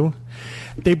review.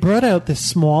 They brought out this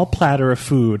small platter of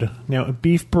food. Now, a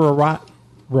beef brawat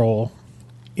roll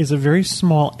is a very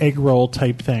small egg roll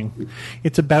type thing.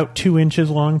 It's about 2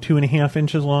 inches long, 2.5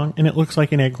 inches long, and it looks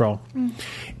like an egg roll.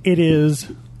 It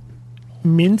is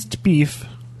minced beef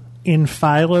in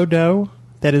phyllo dough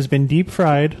that has been deep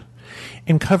fried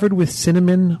and covered with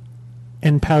cinnamon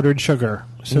and powdered sugar.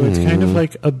 So it's kind of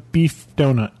like a beef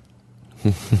donut.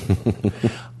 It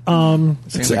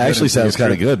actually sounds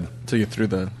kind of good. Until you threw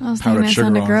the I was thinking powdered that sugar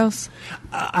sounded on. gross.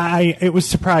 It was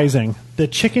surprising. The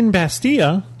chicken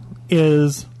bastilla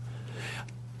is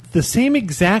the same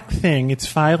exact thing.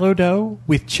 It's phyllo dough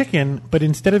with chicken, but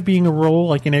instead of being a roll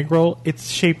like an egg roll, it's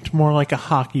shaped more like a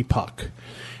hockey puck.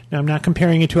 Now, I'm not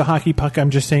comparing it to a hockey puck. I'm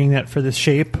just saying that for the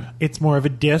shape, it's more of a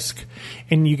disc,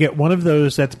 and you get one of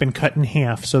those that's been cut in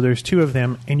half. So there's 2 of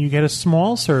them, and you get a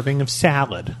small serving of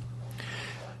salad.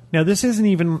 Now, this isn't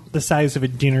even the size of a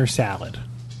dinner salad.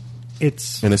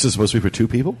 And this is supposed to be for 2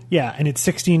 people? Yeah, and it's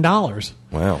 $16.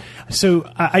 Wow. So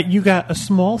you got a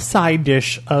small side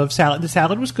dish of salad. The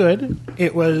salad was good.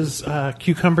 It was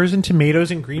cucumbers and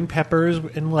tomatoes and green peppers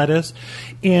and lettuce.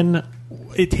 And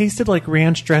it tasted like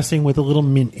ranch dressing with a little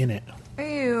mint in it.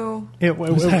 Ew. It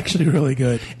was actually really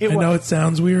good. I know it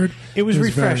sounds weird. It was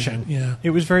refreshing. It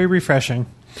was very refreshing.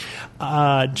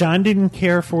 John didn't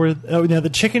care for... now, the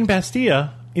chicken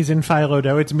bastilla is in phyllo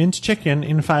dough. It's minced chicken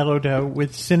in phyllo dough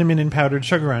with cinnamon and powdered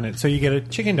sugar on it. So you get a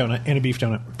chicken donut and a beef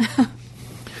donut.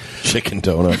 Chicken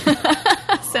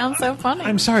donut. Sounds so funny.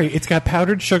 I'm sorry. It's got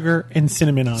powdered sugar and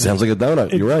cinnamon on it. Sounds like a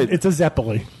donut. You're right. It's a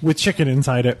zeppoli with chicken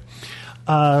inside it.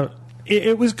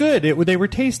 It was good. They were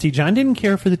tasty. John didn't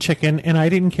care for the chicken, and I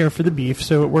didn't care for the beef,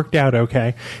 so it worked out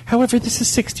okay. However, this is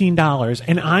 $16,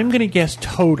 and I'm going to guess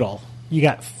total you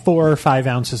got 4 or 5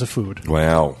 ounces of food.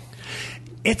 Wow.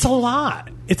 It's a lot.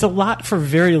 It's a lot for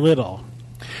very little.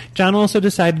 John also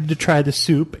decided to try the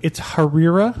soup. It's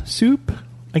harira soup.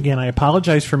 Again, I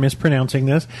apologize for mispronouncing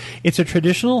this. It's a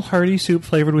traditional hearty soup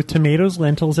flavored with tomatoes,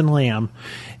 lentils, and lamb.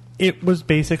 It was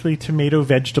basically tomato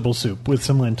vegetable soup with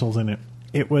some lentils in it.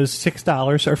 It was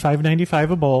 $6 or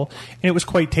 $5.95 a bowl, and it was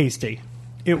quite tasty.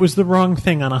 It was the wrong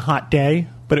thing on a hot day,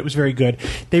 but it was very good.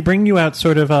 They bring you out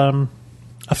sort of a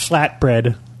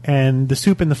flatbread, and the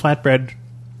soup in the flatbread,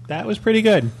 that was pretty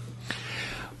good.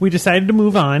 We decided to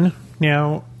move on.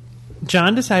 Now,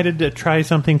 John decided to try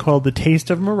something called the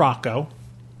Taste of Morocco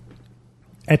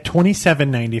at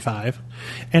 $27.95,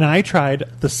 and I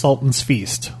tried the Sultan's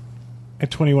Feast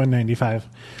at $21.95.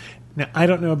 Now, I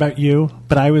don't know about you,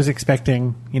 but I was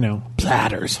expecting,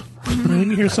 platters. When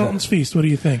you hear Sultan's Feast, what do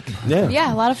you think?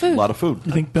 Yeah, a lot of food. A lot of food.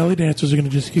 You think belly dancers are going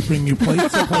to just keep bringing you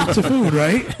plates and plates of food,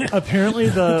 right? Apparently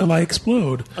Until I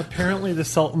explode. Apparently the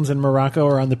sultans in Morocco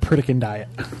are on the Pritikin diet.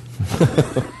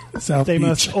 South They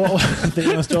Beach.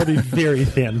 must all be very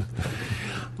thin.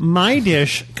 My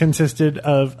dish consisted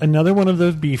of another one of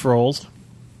those beef rolls.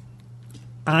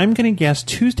 I'm going to guess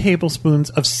 2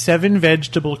 tablespoons of 7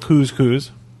 vegetable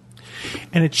couscous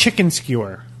and a chicken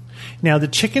skewer. Now, the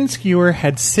chicken skewer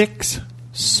had 6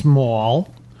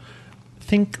 small,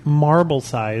 think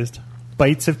marble-sized,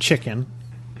 bites of chicken.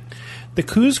 The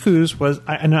couscous was,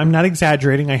 and I'm not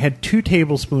exaggerating, I had 2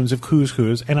 tablespoons of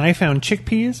couscous, and I found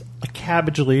chickpeas, a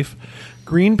cabbage leaf,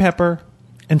 green pepper,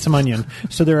 and some onion.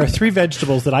 So there are 3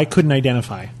 vegetables that I couldn't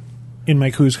identify in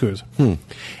my couscous.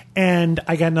 And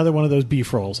I got another one of those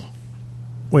beef rolls,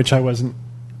 which I wasn't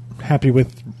happy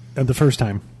with the first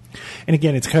time. And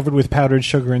again, it's covered with powdered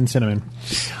sugar and cinnamon.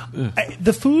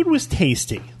 The food was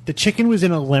tasty. The chicken was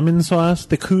in a lemon sauce.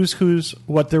 The couscous,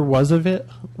 what there was of it,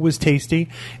 was tasty.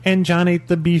 And John ate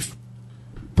the beef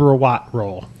brouat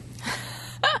roll.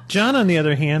 John, on the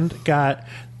other hand, got...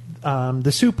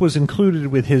 the soup was included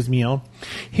with his meal.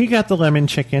 He got the lemon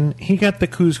chicken. He got the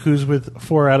couscous with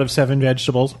 4 out of 7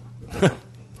 vegetables.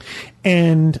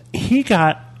 And he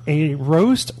got a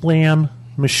roast lamb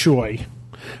mashoy,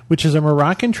 which is a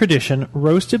Moroccan tradition,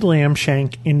 roasted lamb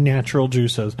shank in natural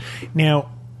juices. Now,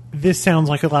 this sounds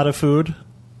like a lot of food.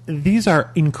 These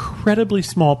are incredibly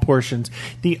small portions.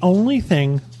 The only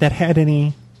thing that had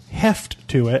any heft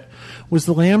to it was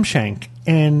the lamb shank,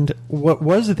 and what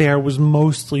was there was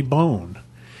mostly bone.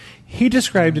 He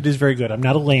described it as very good. I'm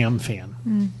not a lamb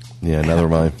fan. Yeah, neither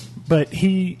am I. But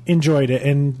he enjoyed it,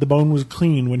 and the bone was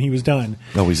clean when he was done.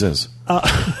 Always is.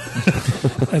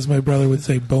 As my brother would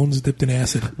say, bones dipped in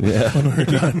acid when we're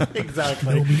done.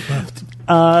 Exactly. No meat left.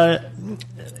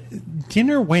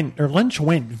 Lunch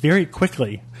went very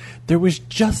quickly. There was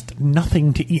just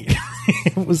nothing to eat.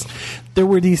 There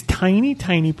were these tiny,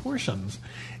 tiny portions.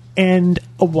 And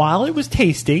while it was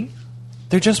tasty,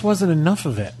 there just wasn't enough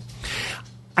of it.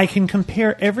 I can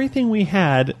compare everything we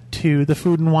had to the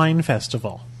Food and Wine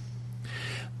Festival.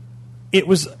 It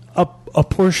was a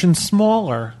portion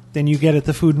smaller than you get at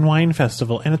the Food and Wine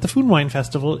Festival. And at the Food and Wine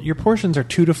Festival, your portions are $2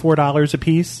 to $4 a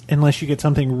piece, unless you get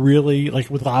something really, like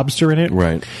with lobster in it.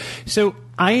 Right. So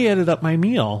I added up my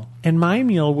meal, and my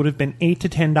meal would have been $8 to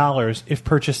 $10 if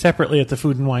purchased separately at the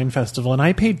Food and Wine Festival, and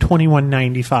I paid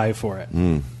 $21.95 for it.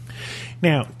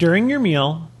 Now, during your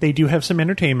meal, they do have some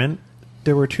entertainment.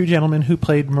 There were 2 gentlemen who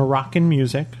played Moroccan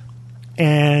music,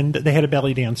 and they had a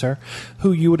belly dancer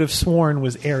who you would have sworn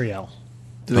was Ariel.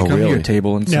 Do they come to your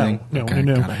table and sing? No. God,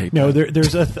 I hate no. that.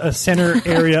 There's a center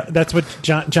area. That's what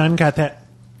John got, that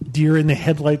deer in the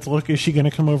headlights look. Is she going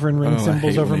to come over and ring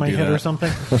cymbals over my head or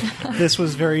something? This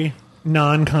was very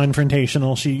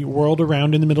non-confrontational. She whirled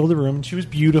around in the middle of the room. And she was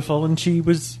beautiful, and she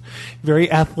was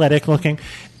very athletic looking.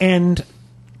 And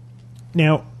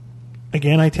now,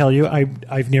 again, I tell you,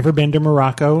 I've never been to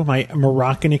Morocco. My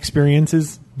Moroccan experience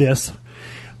is this.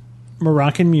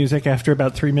 Moroccan music, after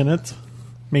about 3 minutes,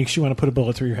 makes you want to put a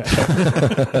bullet through your head.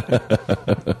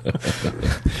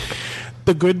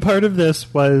 The good part of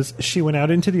this was she went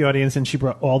out into the audience and she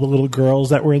brought all the little girls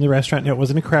that were in the restaurant. Now, it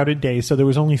wasn't a crowded day, so there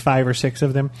was only 5 or 6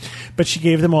 of them. But she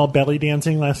gave them all belly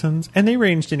dancing lessons, and they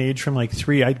ranged in age from like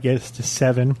 3, I'd guess, to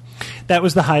 7. That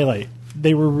was the highlight.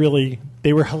 They were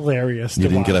hilarious to You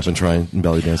didn't watch. get up and try and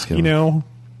belly dance, Kevin?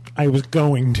 I was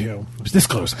going to. It was this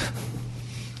close.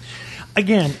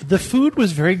 Again, the food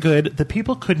was very good. The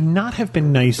people could not have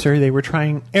been nicer. They were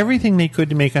trying everything they could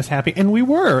to make us happy, and we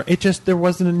were. It just, there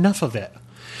wasn't enough of it.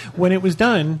 When it was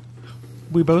done,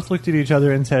 we both looked at each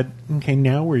other and said, okay,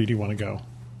 now where do you want to go?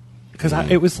 Because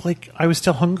it was like I was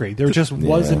still hungry. There just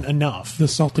wasn't enough. The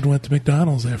Sultan went to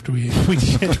McDonald's after we ate. We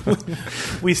did.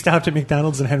 We stopped at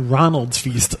McDonald's and had Ronald's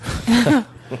Feast.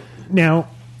 Now,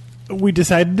 we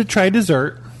decided to try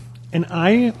dessert. And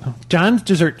John's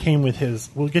dessert came with his.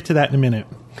 We'll get to that in a minute.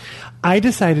 I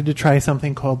decided to try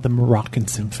something called the Moroccan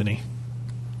Symphony.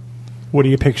 What are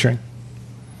you picturing?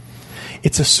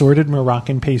 It's assorted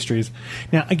Moroccan pastries.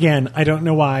 Now, again, I don't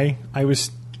know why I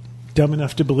was dumb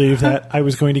enough to believe that I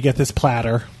was going to get this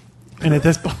platter. And at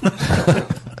this point,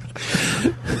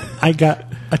 I got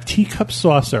a teacup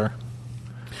saucer.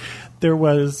 There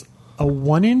was a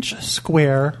 1-inch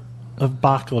square of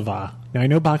baklava. Now, I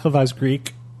know baklava is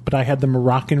Greek, but I had the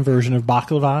Moroccan version of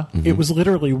baklava. Mm-hmm. It was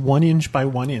literally 1 inch by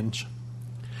 1 inch.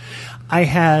 I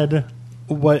had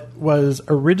what was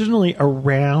originally a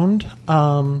round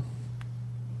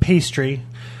pastry.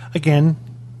 Again,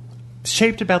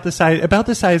 shaped about the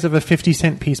size of a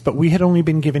 50-cent piece, but we had only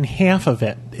been given half of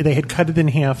it. They had cut it in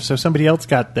half, so somebody else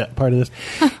got that part of this.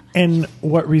 And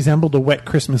what resembled a wet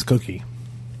Christmas cookie.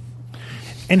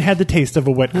 And had the taste of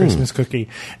a wet Christmas cookie.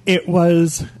 It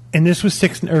was, and this was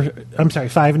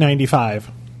 $5.95.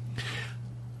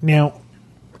 Now,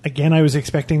 again, I was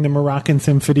expecting the Moroccan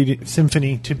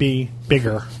symphony to be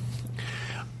bigger.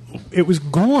 It was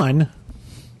gone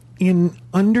in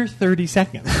under 30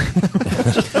 seconds.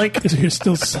 Just like you're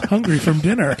still hungry from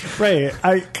dinner. Right.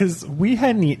 Because we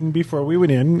hadn't eaten before we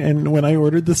went in, and when I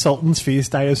ordered the Sultan's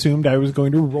Feast, I assumed I was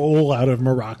going to roll out of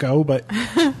Morocco, but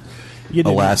you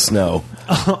didn't. Alas, no.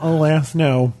 Alas,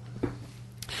 no.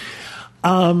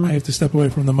 I have to step away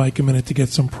from the mic a minute to get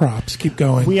some props. Keep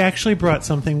going. We actually brought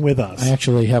something with us. I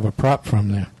actually have a prop from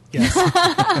there. Yes.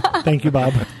 Thank you,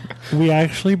 Bob. We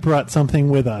actually brought something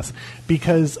with us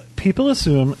because people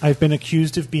assume I've been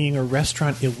accused of being a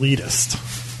restaurant elitist.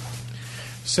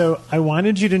 So I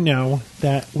wanted you to know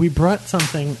that we brought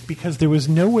something because there was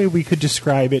no way we could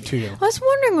describe it to you. I was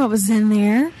wondering what was in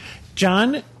there.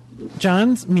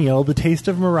 John's meal, The Taste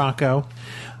of Morocco,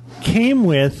 came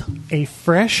with a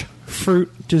fresh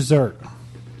fruit dessert.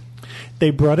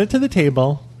 They brought it to the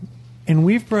table, and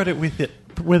we've brought it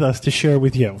with us to share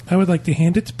with you. I would like to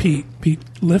hand it to Pete. Pete,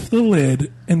 lift the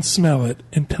lid and smell it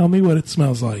and tell me what it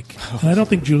smells like. And I don't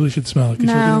think Julie should smell it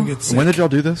because she'll even get sick. When did y'all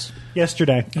do this?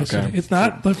 Yesterday. Okay. It's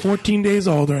not like 14 days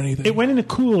old or anything. It went in a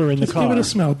cooler in Just the car. give it a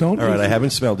smell. Don't. All right, I haven't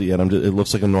smelled it yet. It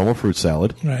looks like a normal fruit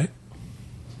salad. Right.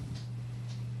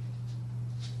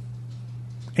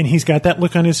 And he's got that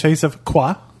look on his face of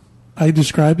quoi? I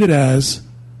described it as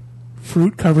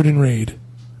fruit covered in Raid.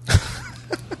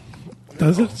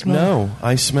 Does it smell? No,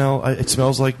 it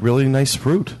smells like really nice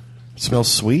fruit. It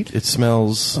smells sweet. It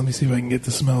smells... Let me see if I can get the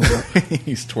smells up.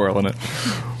 He's twirling it.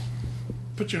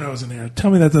 Put your nose in there. Tell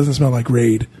me that doesn't smell like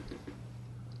Raid.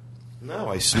 No,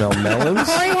 I smell melons.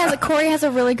 Corey has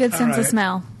a really good sense right. of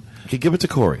smell. Okay, give it to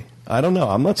Corey. I don't know.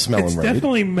 I'm not smelling It's Raid.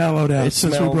 definitely mellowed out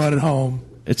since we brought it home.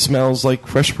 It smells like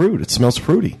fresh fruit. It smells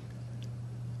fruity.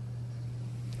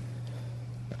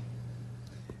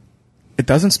 It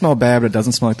doesn't smell bad, but it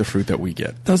doesn't smell like the fruit that we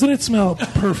get. Doesn't it smell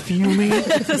perfumey?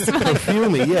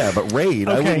 Perfumey, yeah, but Raid,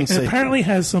 I wouldn't It say... apparently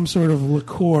has some sort of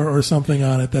liqueur or something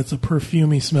on it that's a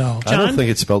perfumey smell. I don't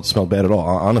think it smelled bad at all,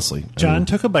 honestly. John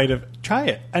took a bite of try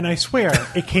it, and I swear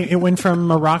it went from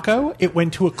Morocco. It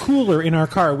went to a cooler in our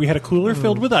car. We had a cooler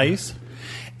filled with ice,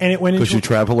 and it went into. Because you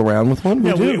travel around with one?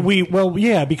 No,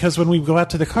 because when we go out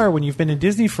to the car, when you've been in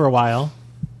Disney for a while,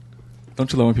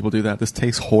 Don't you love when people do that? This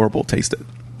tastes horrible. Taste it.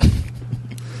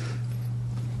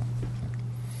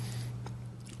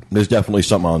 There's definitely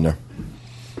something on there.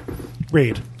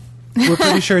 Raid. We're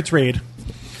pretty sure it's Raid.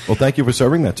 Well, thank you for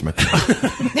serving that to me.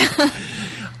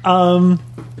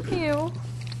 Ew.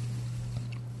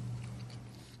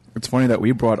 It's funny that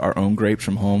we brought our own grapes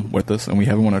from home with us, and we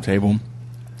have them on our table.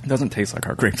 It doesn't taste like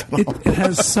our grapes at all. It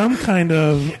has some kind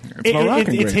of... It's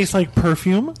Moroccan It grapes. tastes like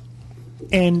perfume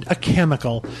and a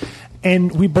chemical.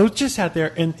 And we both just sat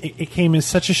there, and it came as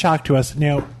such a shock to us.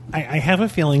 Now, I have a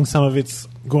feeling some of it's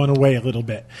gone away a little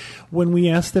bit. When we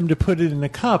asked them to put it in a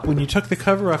cup, when you took the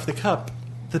cover off the cup,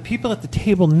 the people at the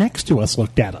table next to us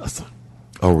looked at us.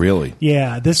 Oh, really?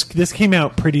 Yeah, this came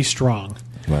out pretty strong.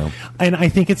 Wow. And I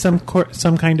think it's some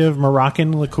kind of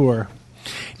Moroccan liqueur.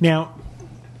 Now,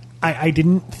 I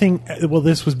didn't think... Well,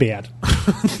 this was bad.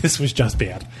 This was just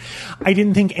bad. I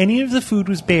didn't think any of the food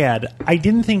was bad. I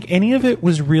didn't think any of it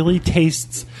was really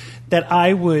tastes that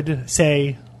I would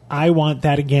say, I want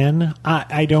that again.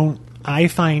 I don't... I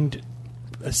find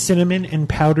cinnamon and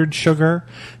powdered sugar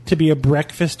to be a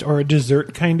breakfast or a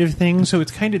dessert kind of thing, so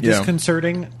it's kind of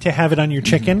disconcerting to have it on your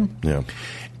chicken. Yeah.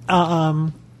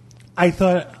 I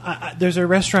thought there's a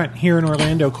restaurant here in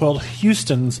Orlando called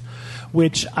Houston's,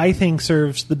 which I think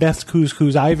serves the best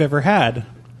couscous I've ever had.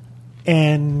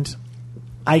 And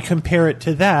I compare it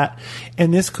to that.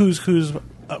 And this couscous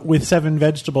with 7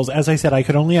 vegetables, as I said, I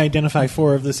could only identify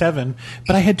 4 of the 7,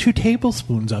 but I had 2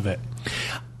 tablespoons of it.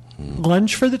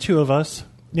 Lunch for the 2 of us.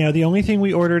 Now, the only thing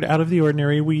we ordered out of the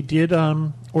ordinary, we did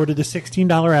order the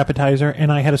 $16 appetizer,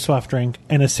 and I had a soft drink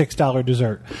and a $6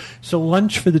 dessert. So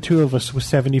lunch for the 2 of us was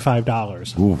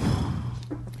 $75. Oof.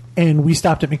 And we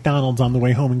stopped at McDonald's on the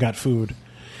way home and got food.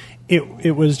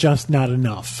 It was just not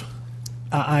enough.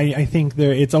 I think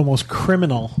it's almost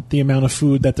criminal, the amount of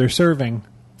food that they're serving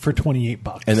for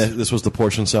 $28. And this was the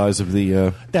portion size of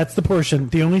the... That's the portion.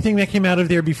 The only thing that came out of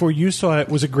there before you saw it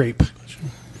was a grape.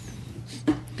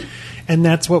 And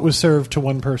that's what was served to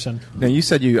one person. Now, you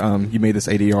said you made this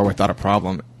ADR without a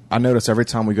problem. I notice every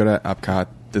time we go to Epcot,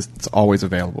 it's always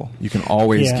available. You can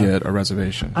always get a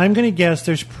reservation. I'm going to guess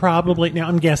there's probably, now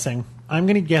I'm guessing, I'm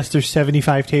going to guess there's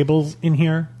 75 tables in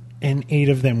here, and 8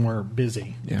 of them were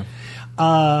busy. Yeah.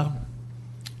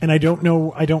 And I don't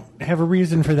know, I don't have a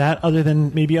reason for that other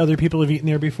than maybe other people have eaten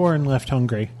there before and left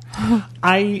hungry.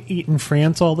 I eat in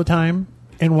France all the time,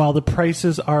 and while the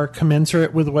prices are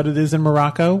commensurate with what it is in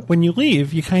Morocco, when you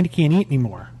leave, you kind of can't eat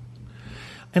anymore.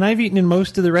 And I've eaten in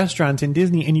most of the restaurants in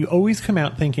Disney, and you always come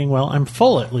out thinking, well, I'm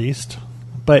full at least,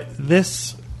 but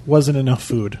this wasn't enough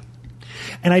food.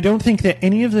 And I don't think that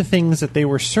any of the things that they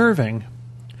were serving,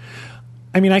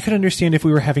 I mean, I could understand if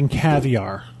we were having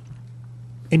caviar,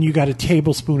 and you got a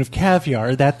tablespoon of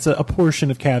caviar, that's a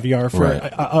portion of caviar for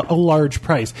a large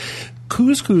price.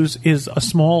 Couscous is a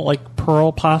small, like,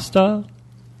 pearl pasta,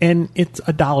 and it's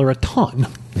 $1 a ton.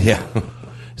 Yeah.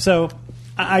 So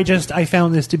I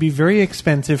found this to be very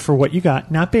expensive for what you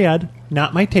got. Not bad,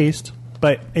 not my taste,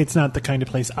 but it's not the kind of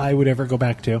place I would ever go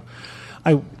back to.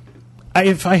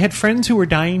 If I had friends who were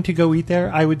dying to go eat there,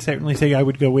 I would certainly say I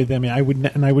would go with them. I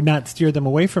would not steer them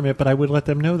away from it, but I would let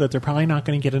them know that they're probably not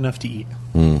going to get enough to eat.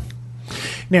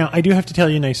 Now, I do have to tell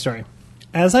you a nice story.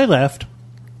 As I left,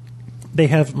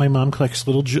 my mom collects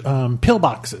little pill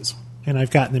boxes, and I've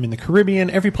gotten them in the Caribbean,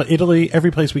 Italy,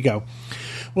 every place we go.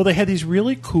 Well, they had these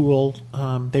really cool,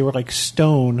 they were like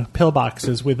stone pill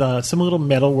boxes with some little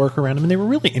metal work around them, and they were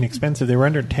really inexpensive. They were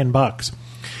under $10.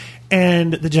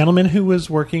 And the gentleman who was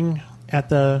working at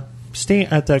the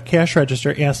cash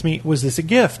register asked me, was this a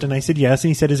gift? And I said, yes. And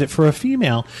he said, is it for a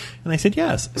female? And I said,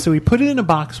 yes. So he put it in a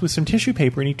box with some tissue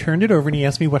paper, and he turned it over, and he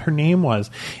asked me what her name was.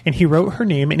 And he wrote her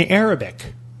name in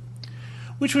Arabic,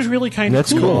 which was really kind of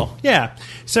cool. That's cool. Yeah.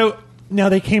 So now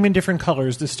they came in different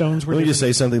colors. The stones were Let me different. just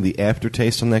say something. The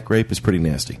aftertaste on that grape is pretty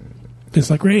nasty. It's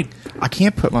like great. I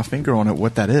can't put my finger on it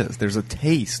what that is. There's a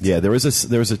taste. Yeah, there is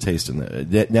a taste in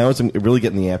there. Now it's really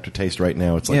getting the aftertaste right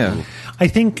now. It's like, Yeah. I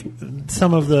think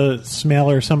some of the smell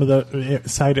or some of the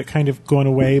side had kind of gone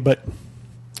away, but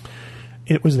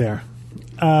it was there.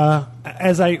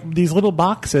 These little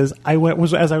boxes,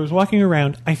 as I was walking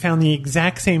around, I found the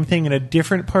exact same thing in a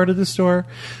different part of the store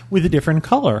with a different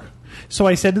color. So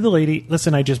I said to the lady,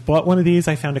 listen, I just bought one of these.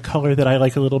 I found a color that I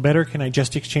like a little better. Can I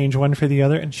just exchange one for the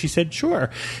other? And she said, sure.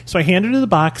 So I handed her the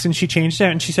box, and she changed it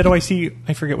out. And she said, oh, I see.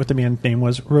 I forget what the man's name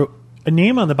was. Wrote a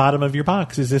name on the bottom of your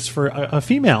box. Is this for a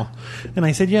female? And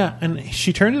I said, yeah. And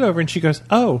she turned it over, and she goes,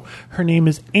 oh, her name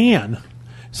is Anne.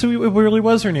 So it really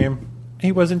was her name.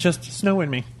 He wasn't just snowing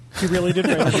me. He really did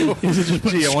write it.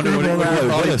 Gee, I wonder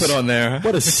what he put on there.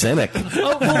 What a cynic!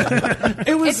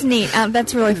 It's neat.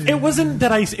 That's really. It wasn't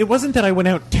that I went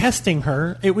out testing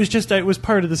her. It was just it was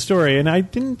part of the story, and I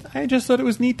just thought it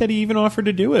was neat that he even offered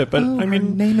to do it. But I mean,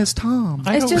 her name is Tom.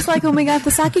 It's just like when we got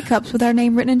the sake cups with our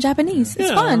name written in Japanese. It's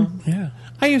fun. Yeah,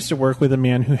 I used to work with a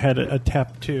man who had a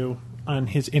tattoo on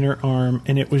his inner arm,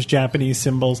 and it was Japanese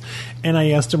symbols. And I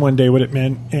asked him one day what it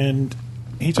meant, and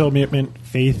he told me it meant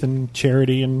faith and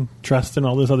charity and trust and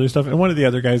all this other stuff. And one of the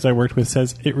other guys I worked with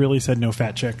says it really said no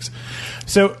fat chicks.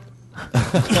 So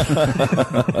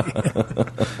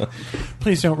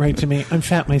please don't write to me. I'm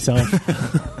fat myself.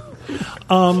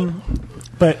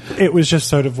 But it was just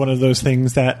sort of one of those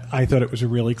things that I thought it was a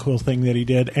really cool thing that he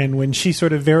did. And when she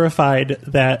sort of verified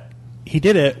that he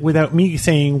did it without me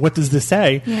saying, what does this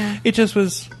say? Yeah. It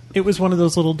was one of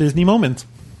those little Disney moments.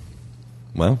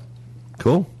 Well,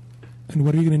 cool. And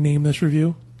what are you going to name this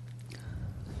review?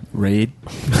 Raid.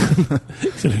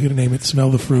 So I'm going to name it Smell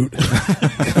the Fruit.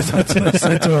 That's what I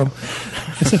said to him.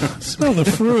 I said, smell the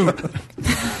fruit.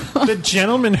 The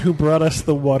gentleman who brought us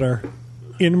the water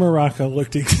in Morocco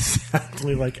looked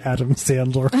exactly like Adam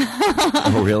Sandler.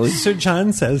 Oh, really? So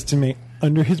John says to me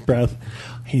under his breath,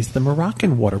 he's the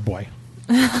Moroccan water boy.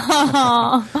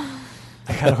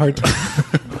 I had a hard time.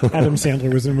 Adam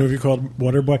Sandler was in a movie called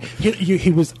Waterboy.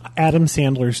 He was Adam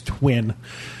Sandler's twin.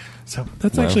 So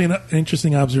that's actually an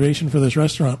interesting observation for this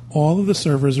restaurant. All of the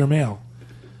servers are male.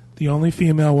 The only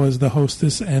female was the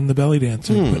hostess and the belly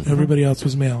dancer, but everybody else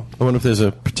was male. I wonder if there's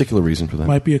a particular reason for that.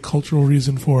 Might be a cultural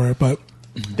reason for it, but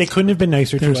they couldn't have been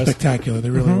nicer to us. They were spectacular. They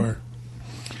really were.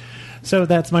 So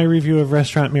that's my review of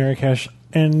Restaurant Marrakesh,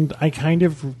 and I kind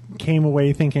of came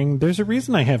away thinking there's a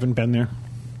reason I haven't been there.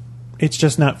 It's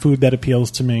just not food that appeals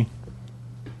to me.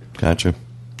 Gotcha.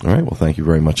 All right. Well, thank you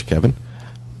very much, Kevin.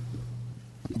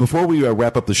 Before we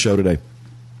wrap up the show today,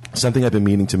 something I've been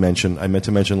meaning to mention. I meant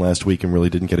to mention last week and really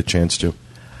didn't get a chance to.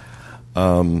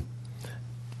 And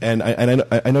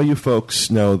I know you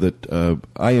folks know that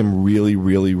I am really,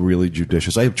 really, really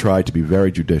judicious. I have tried to be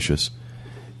very judicious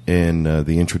in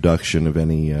the introduction of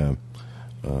any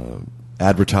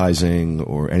advertising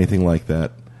or anything like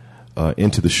that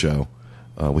into the show.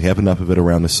 We have enough of it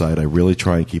around the site. I really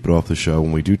try and keep it off the show.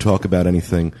 When we do talk about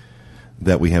anything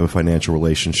that we have a financial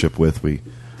relationship with,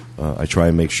 I try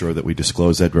and make sure that we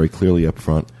disclose that very clearly up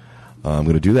front. I'm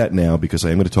going to do that now because I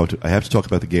have to talk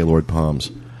about the Gaylord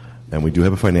Palms, and we do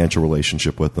have a financial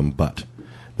relationship with them, but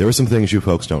there are some things you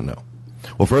folks don't know.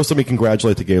 Well, first, let me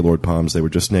congratulate the Gaylord Palms. They were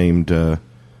just named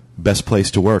Best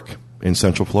Place to Work in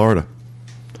Central Florida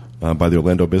by the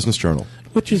Orlando Business Journal.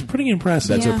 Which is pretty impressive.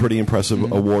 That's a pretty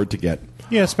impressive award to get.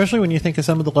 Yeah, especially when you think of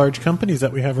some of the large companies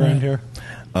that we have around here.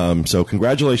 So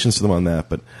congratulations to them on that.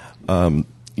 But,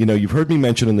 you've heard me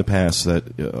mention in the past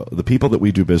that the people that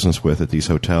we do business with at these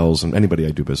hotels and anybody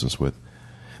I do business with,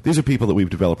 these are people that we've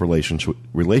developed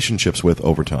relationships with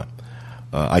over time.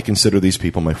 I consider these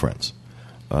people my friends.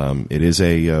 It is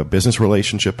a business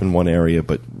relationship in one area,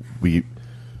 but we,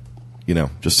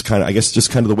 just kind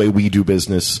of the way we do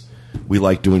business, we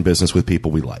like doing business with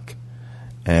people we like.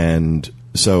 And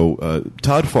so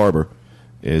Todd Farber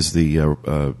is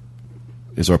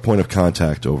our point of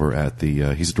contact over at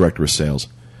he's the director of sales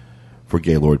for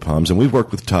Gaylord Palms, and we've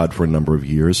worked with Todd for a number of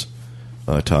years.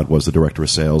 Todd was the director of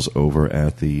sales over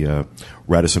at the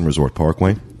Radisson Resort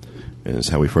Parkway, is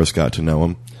how we first got to know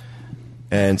him.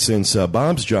 And since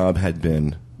Bob's job had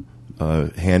been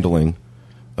dealing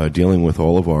with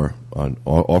all of our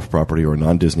off-property or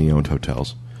non-Disney owned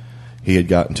hotels, he had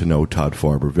gotten to know Todd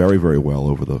Farber very, very well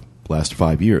over the last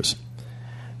 5 years.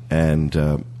 And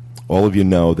all of you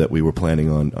know that we were planning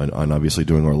on obviously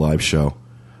doing our live show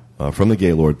from the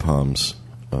Gaylord Palms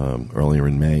earlier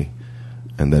in May.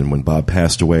 And then when Bob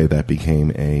passed away, that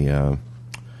became a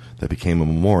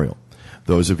memorial.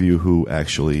 Those of you who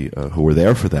actually who were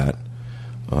there for that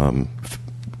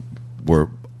were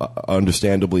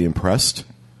understandably impressed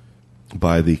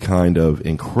by the kind of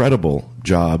incredible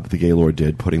job the Gaylord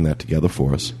did putting that together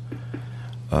for us.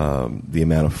 The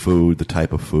amount of food, the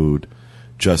type of food,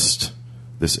 just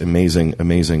this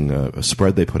amazing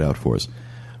spread they put out for us.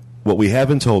 What we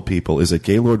haven't told people is that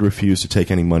Gaylord refused to take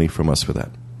any money from us for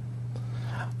that.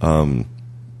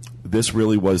 This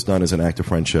really was done as an act of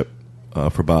friendship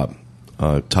for Bob.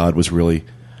 Todd was really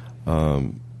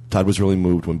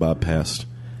moved when Bob passed,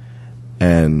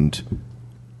 and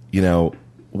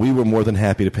we were more than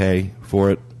happy to pay for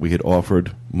it. We had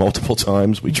offered multiple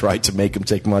times. We tried to make them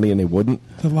take money, and they wouldn't.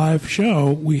 The live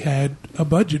show, we had a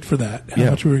budget for that.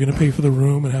 How much we were going to pay for the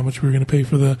room and how much we were going to pay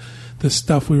for the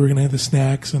stuff we were going to have, the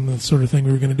snacks and the sort of thing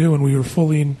we were going to do. And we were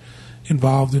fully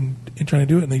involved in trying to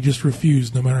do it, and they just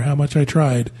refused, no matter how much I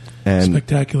tried. And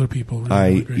spectacular people.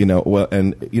 Really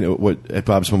great. At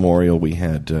Bob's Memorial, we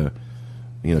had, Todd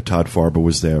Farber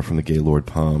was there from the Gaylord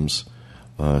Palms.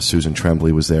 Susan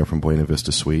Tremblay was there from Buena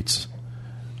Vista Suites.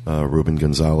 Ruben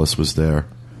Gonzalez was there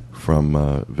from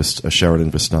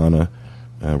Sheraton Vistana.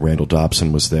 Randall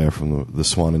Dobson was there from the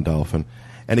Swan and Dolphin.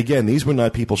 And again, these were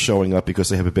not people showing up because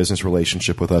they have a business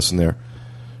relationship with us and they're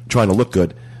trying to look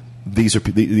good.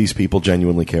 These people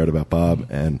genuinely cared about Bob,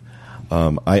 and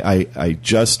I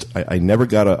never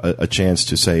got a chance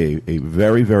to say a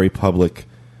very, very public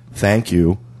thank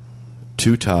you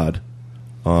to Todd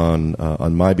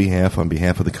on my behalf, on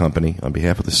behalf of the company, on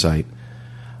behalf of the site,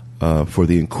 for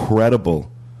the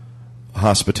incredible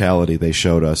hospitality they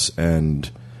showed us, and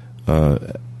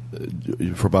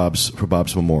for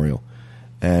Bob's memorial.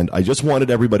 And I just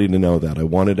wanted everybody to know that. I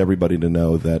wanted everybody to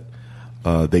know that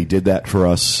they did that for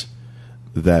us,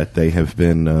 that they have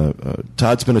been...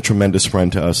 Todd's been a tremendous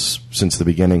friend to us since the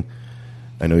beginning.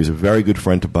 I know he's a very good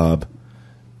friend to Bob.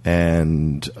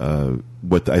 And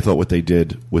I thought what they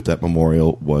did with that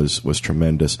memorial was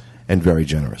tremendous and very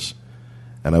generous.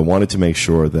 And I wanted to make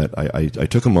sure that I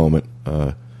took a moment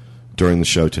during the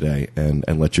show today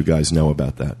and let you guys know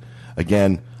about that.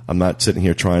 Again, I'm not sitting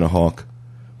here trying to hawk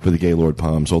for the Gaylord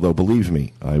Palms, although believe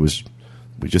me,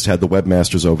 we just had the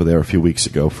webmasters over there a few weeks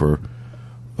ago for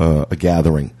a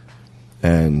gathering,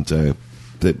 and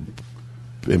that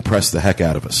impressed the heck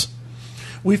out of us.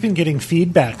 We've been getting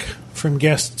feedback from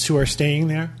guests who are staying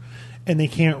there, and they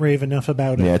can't rave enough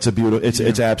about it. Yeah, it's a beautiful.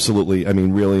 It's absolutely. I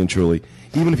mean, really and truly.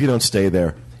 Even if you don't stay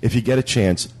there, if you get a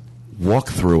chance, walk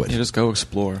through it. You just go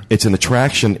explore. It's an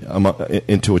attraction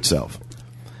into itself.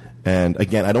 And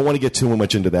again, I don't want to get too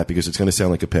much into that because it's going to sound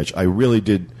like a pitch. I really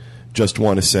did just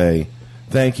want to say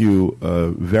thank you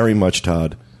very much,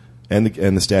 Todd, and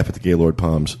the staff at the Gaylord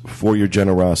Palms for your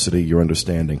generosity, your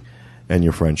understanding, and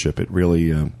your friendship. It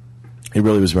really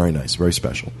was very nice, very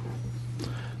special.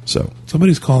 So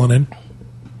somebody's calling in.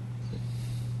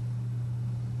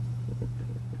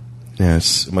 Yeah,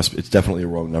 it's definitely a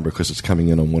wrong number because it's coming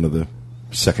in on one of the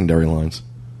secondary lines.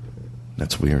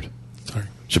 That's weird. Sorry.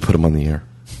 Should put them on the air.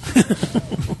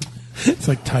 It's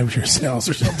like timeshare sales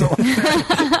or something like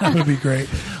that. That would be great.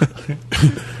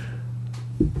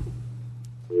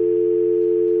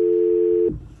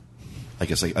 I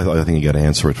guess I think you got to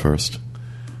answer it first.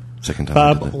 Second time.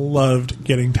 Bob loved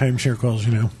getting timeshare calls,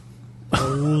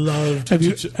 Loved. Have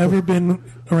you ever been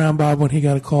around Bob when he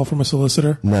got a call from a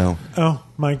solicitor? No. Oh,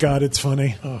 my God, it's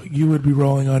funny. Oh, you would be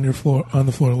rolling on the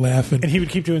floor laughing. And he would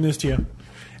keep doing this to you.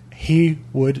 He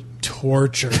would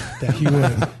torture them.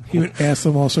 He would ask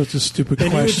them all sorts of stupid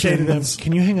And questions. he would say to them,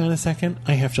 "Can you hang on a second?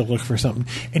 I have to look for something."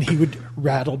 And he would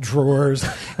rattle drawers.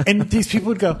 And these people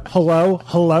would go, "Hello,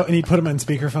 hello," and he'd put them on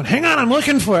speakerphone. "Hang on, I'm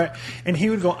looking for it." And he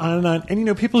would go on and on.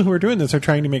 And people who are doing this are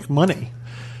trying to make money.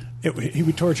 He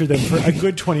would torture them for a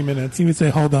good 20 minutes. He would say,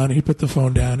 "Hold on." He'd put the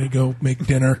phone down. He'd go make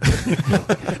dinner.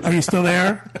 Are you still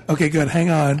there? Okay, good.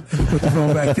 Hang on. And he'd put the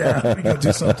phone back down. He'd go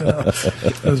do something else.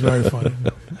 It was very funny.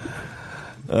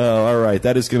 All right.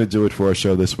 That is going to do it for our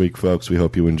show this week, folks. We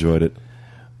hope you enjoyed it.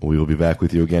 We will be back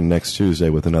with you again next Tuesday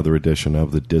with another edition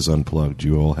of the Diz Unplugged.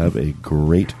 You all have a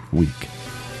great week.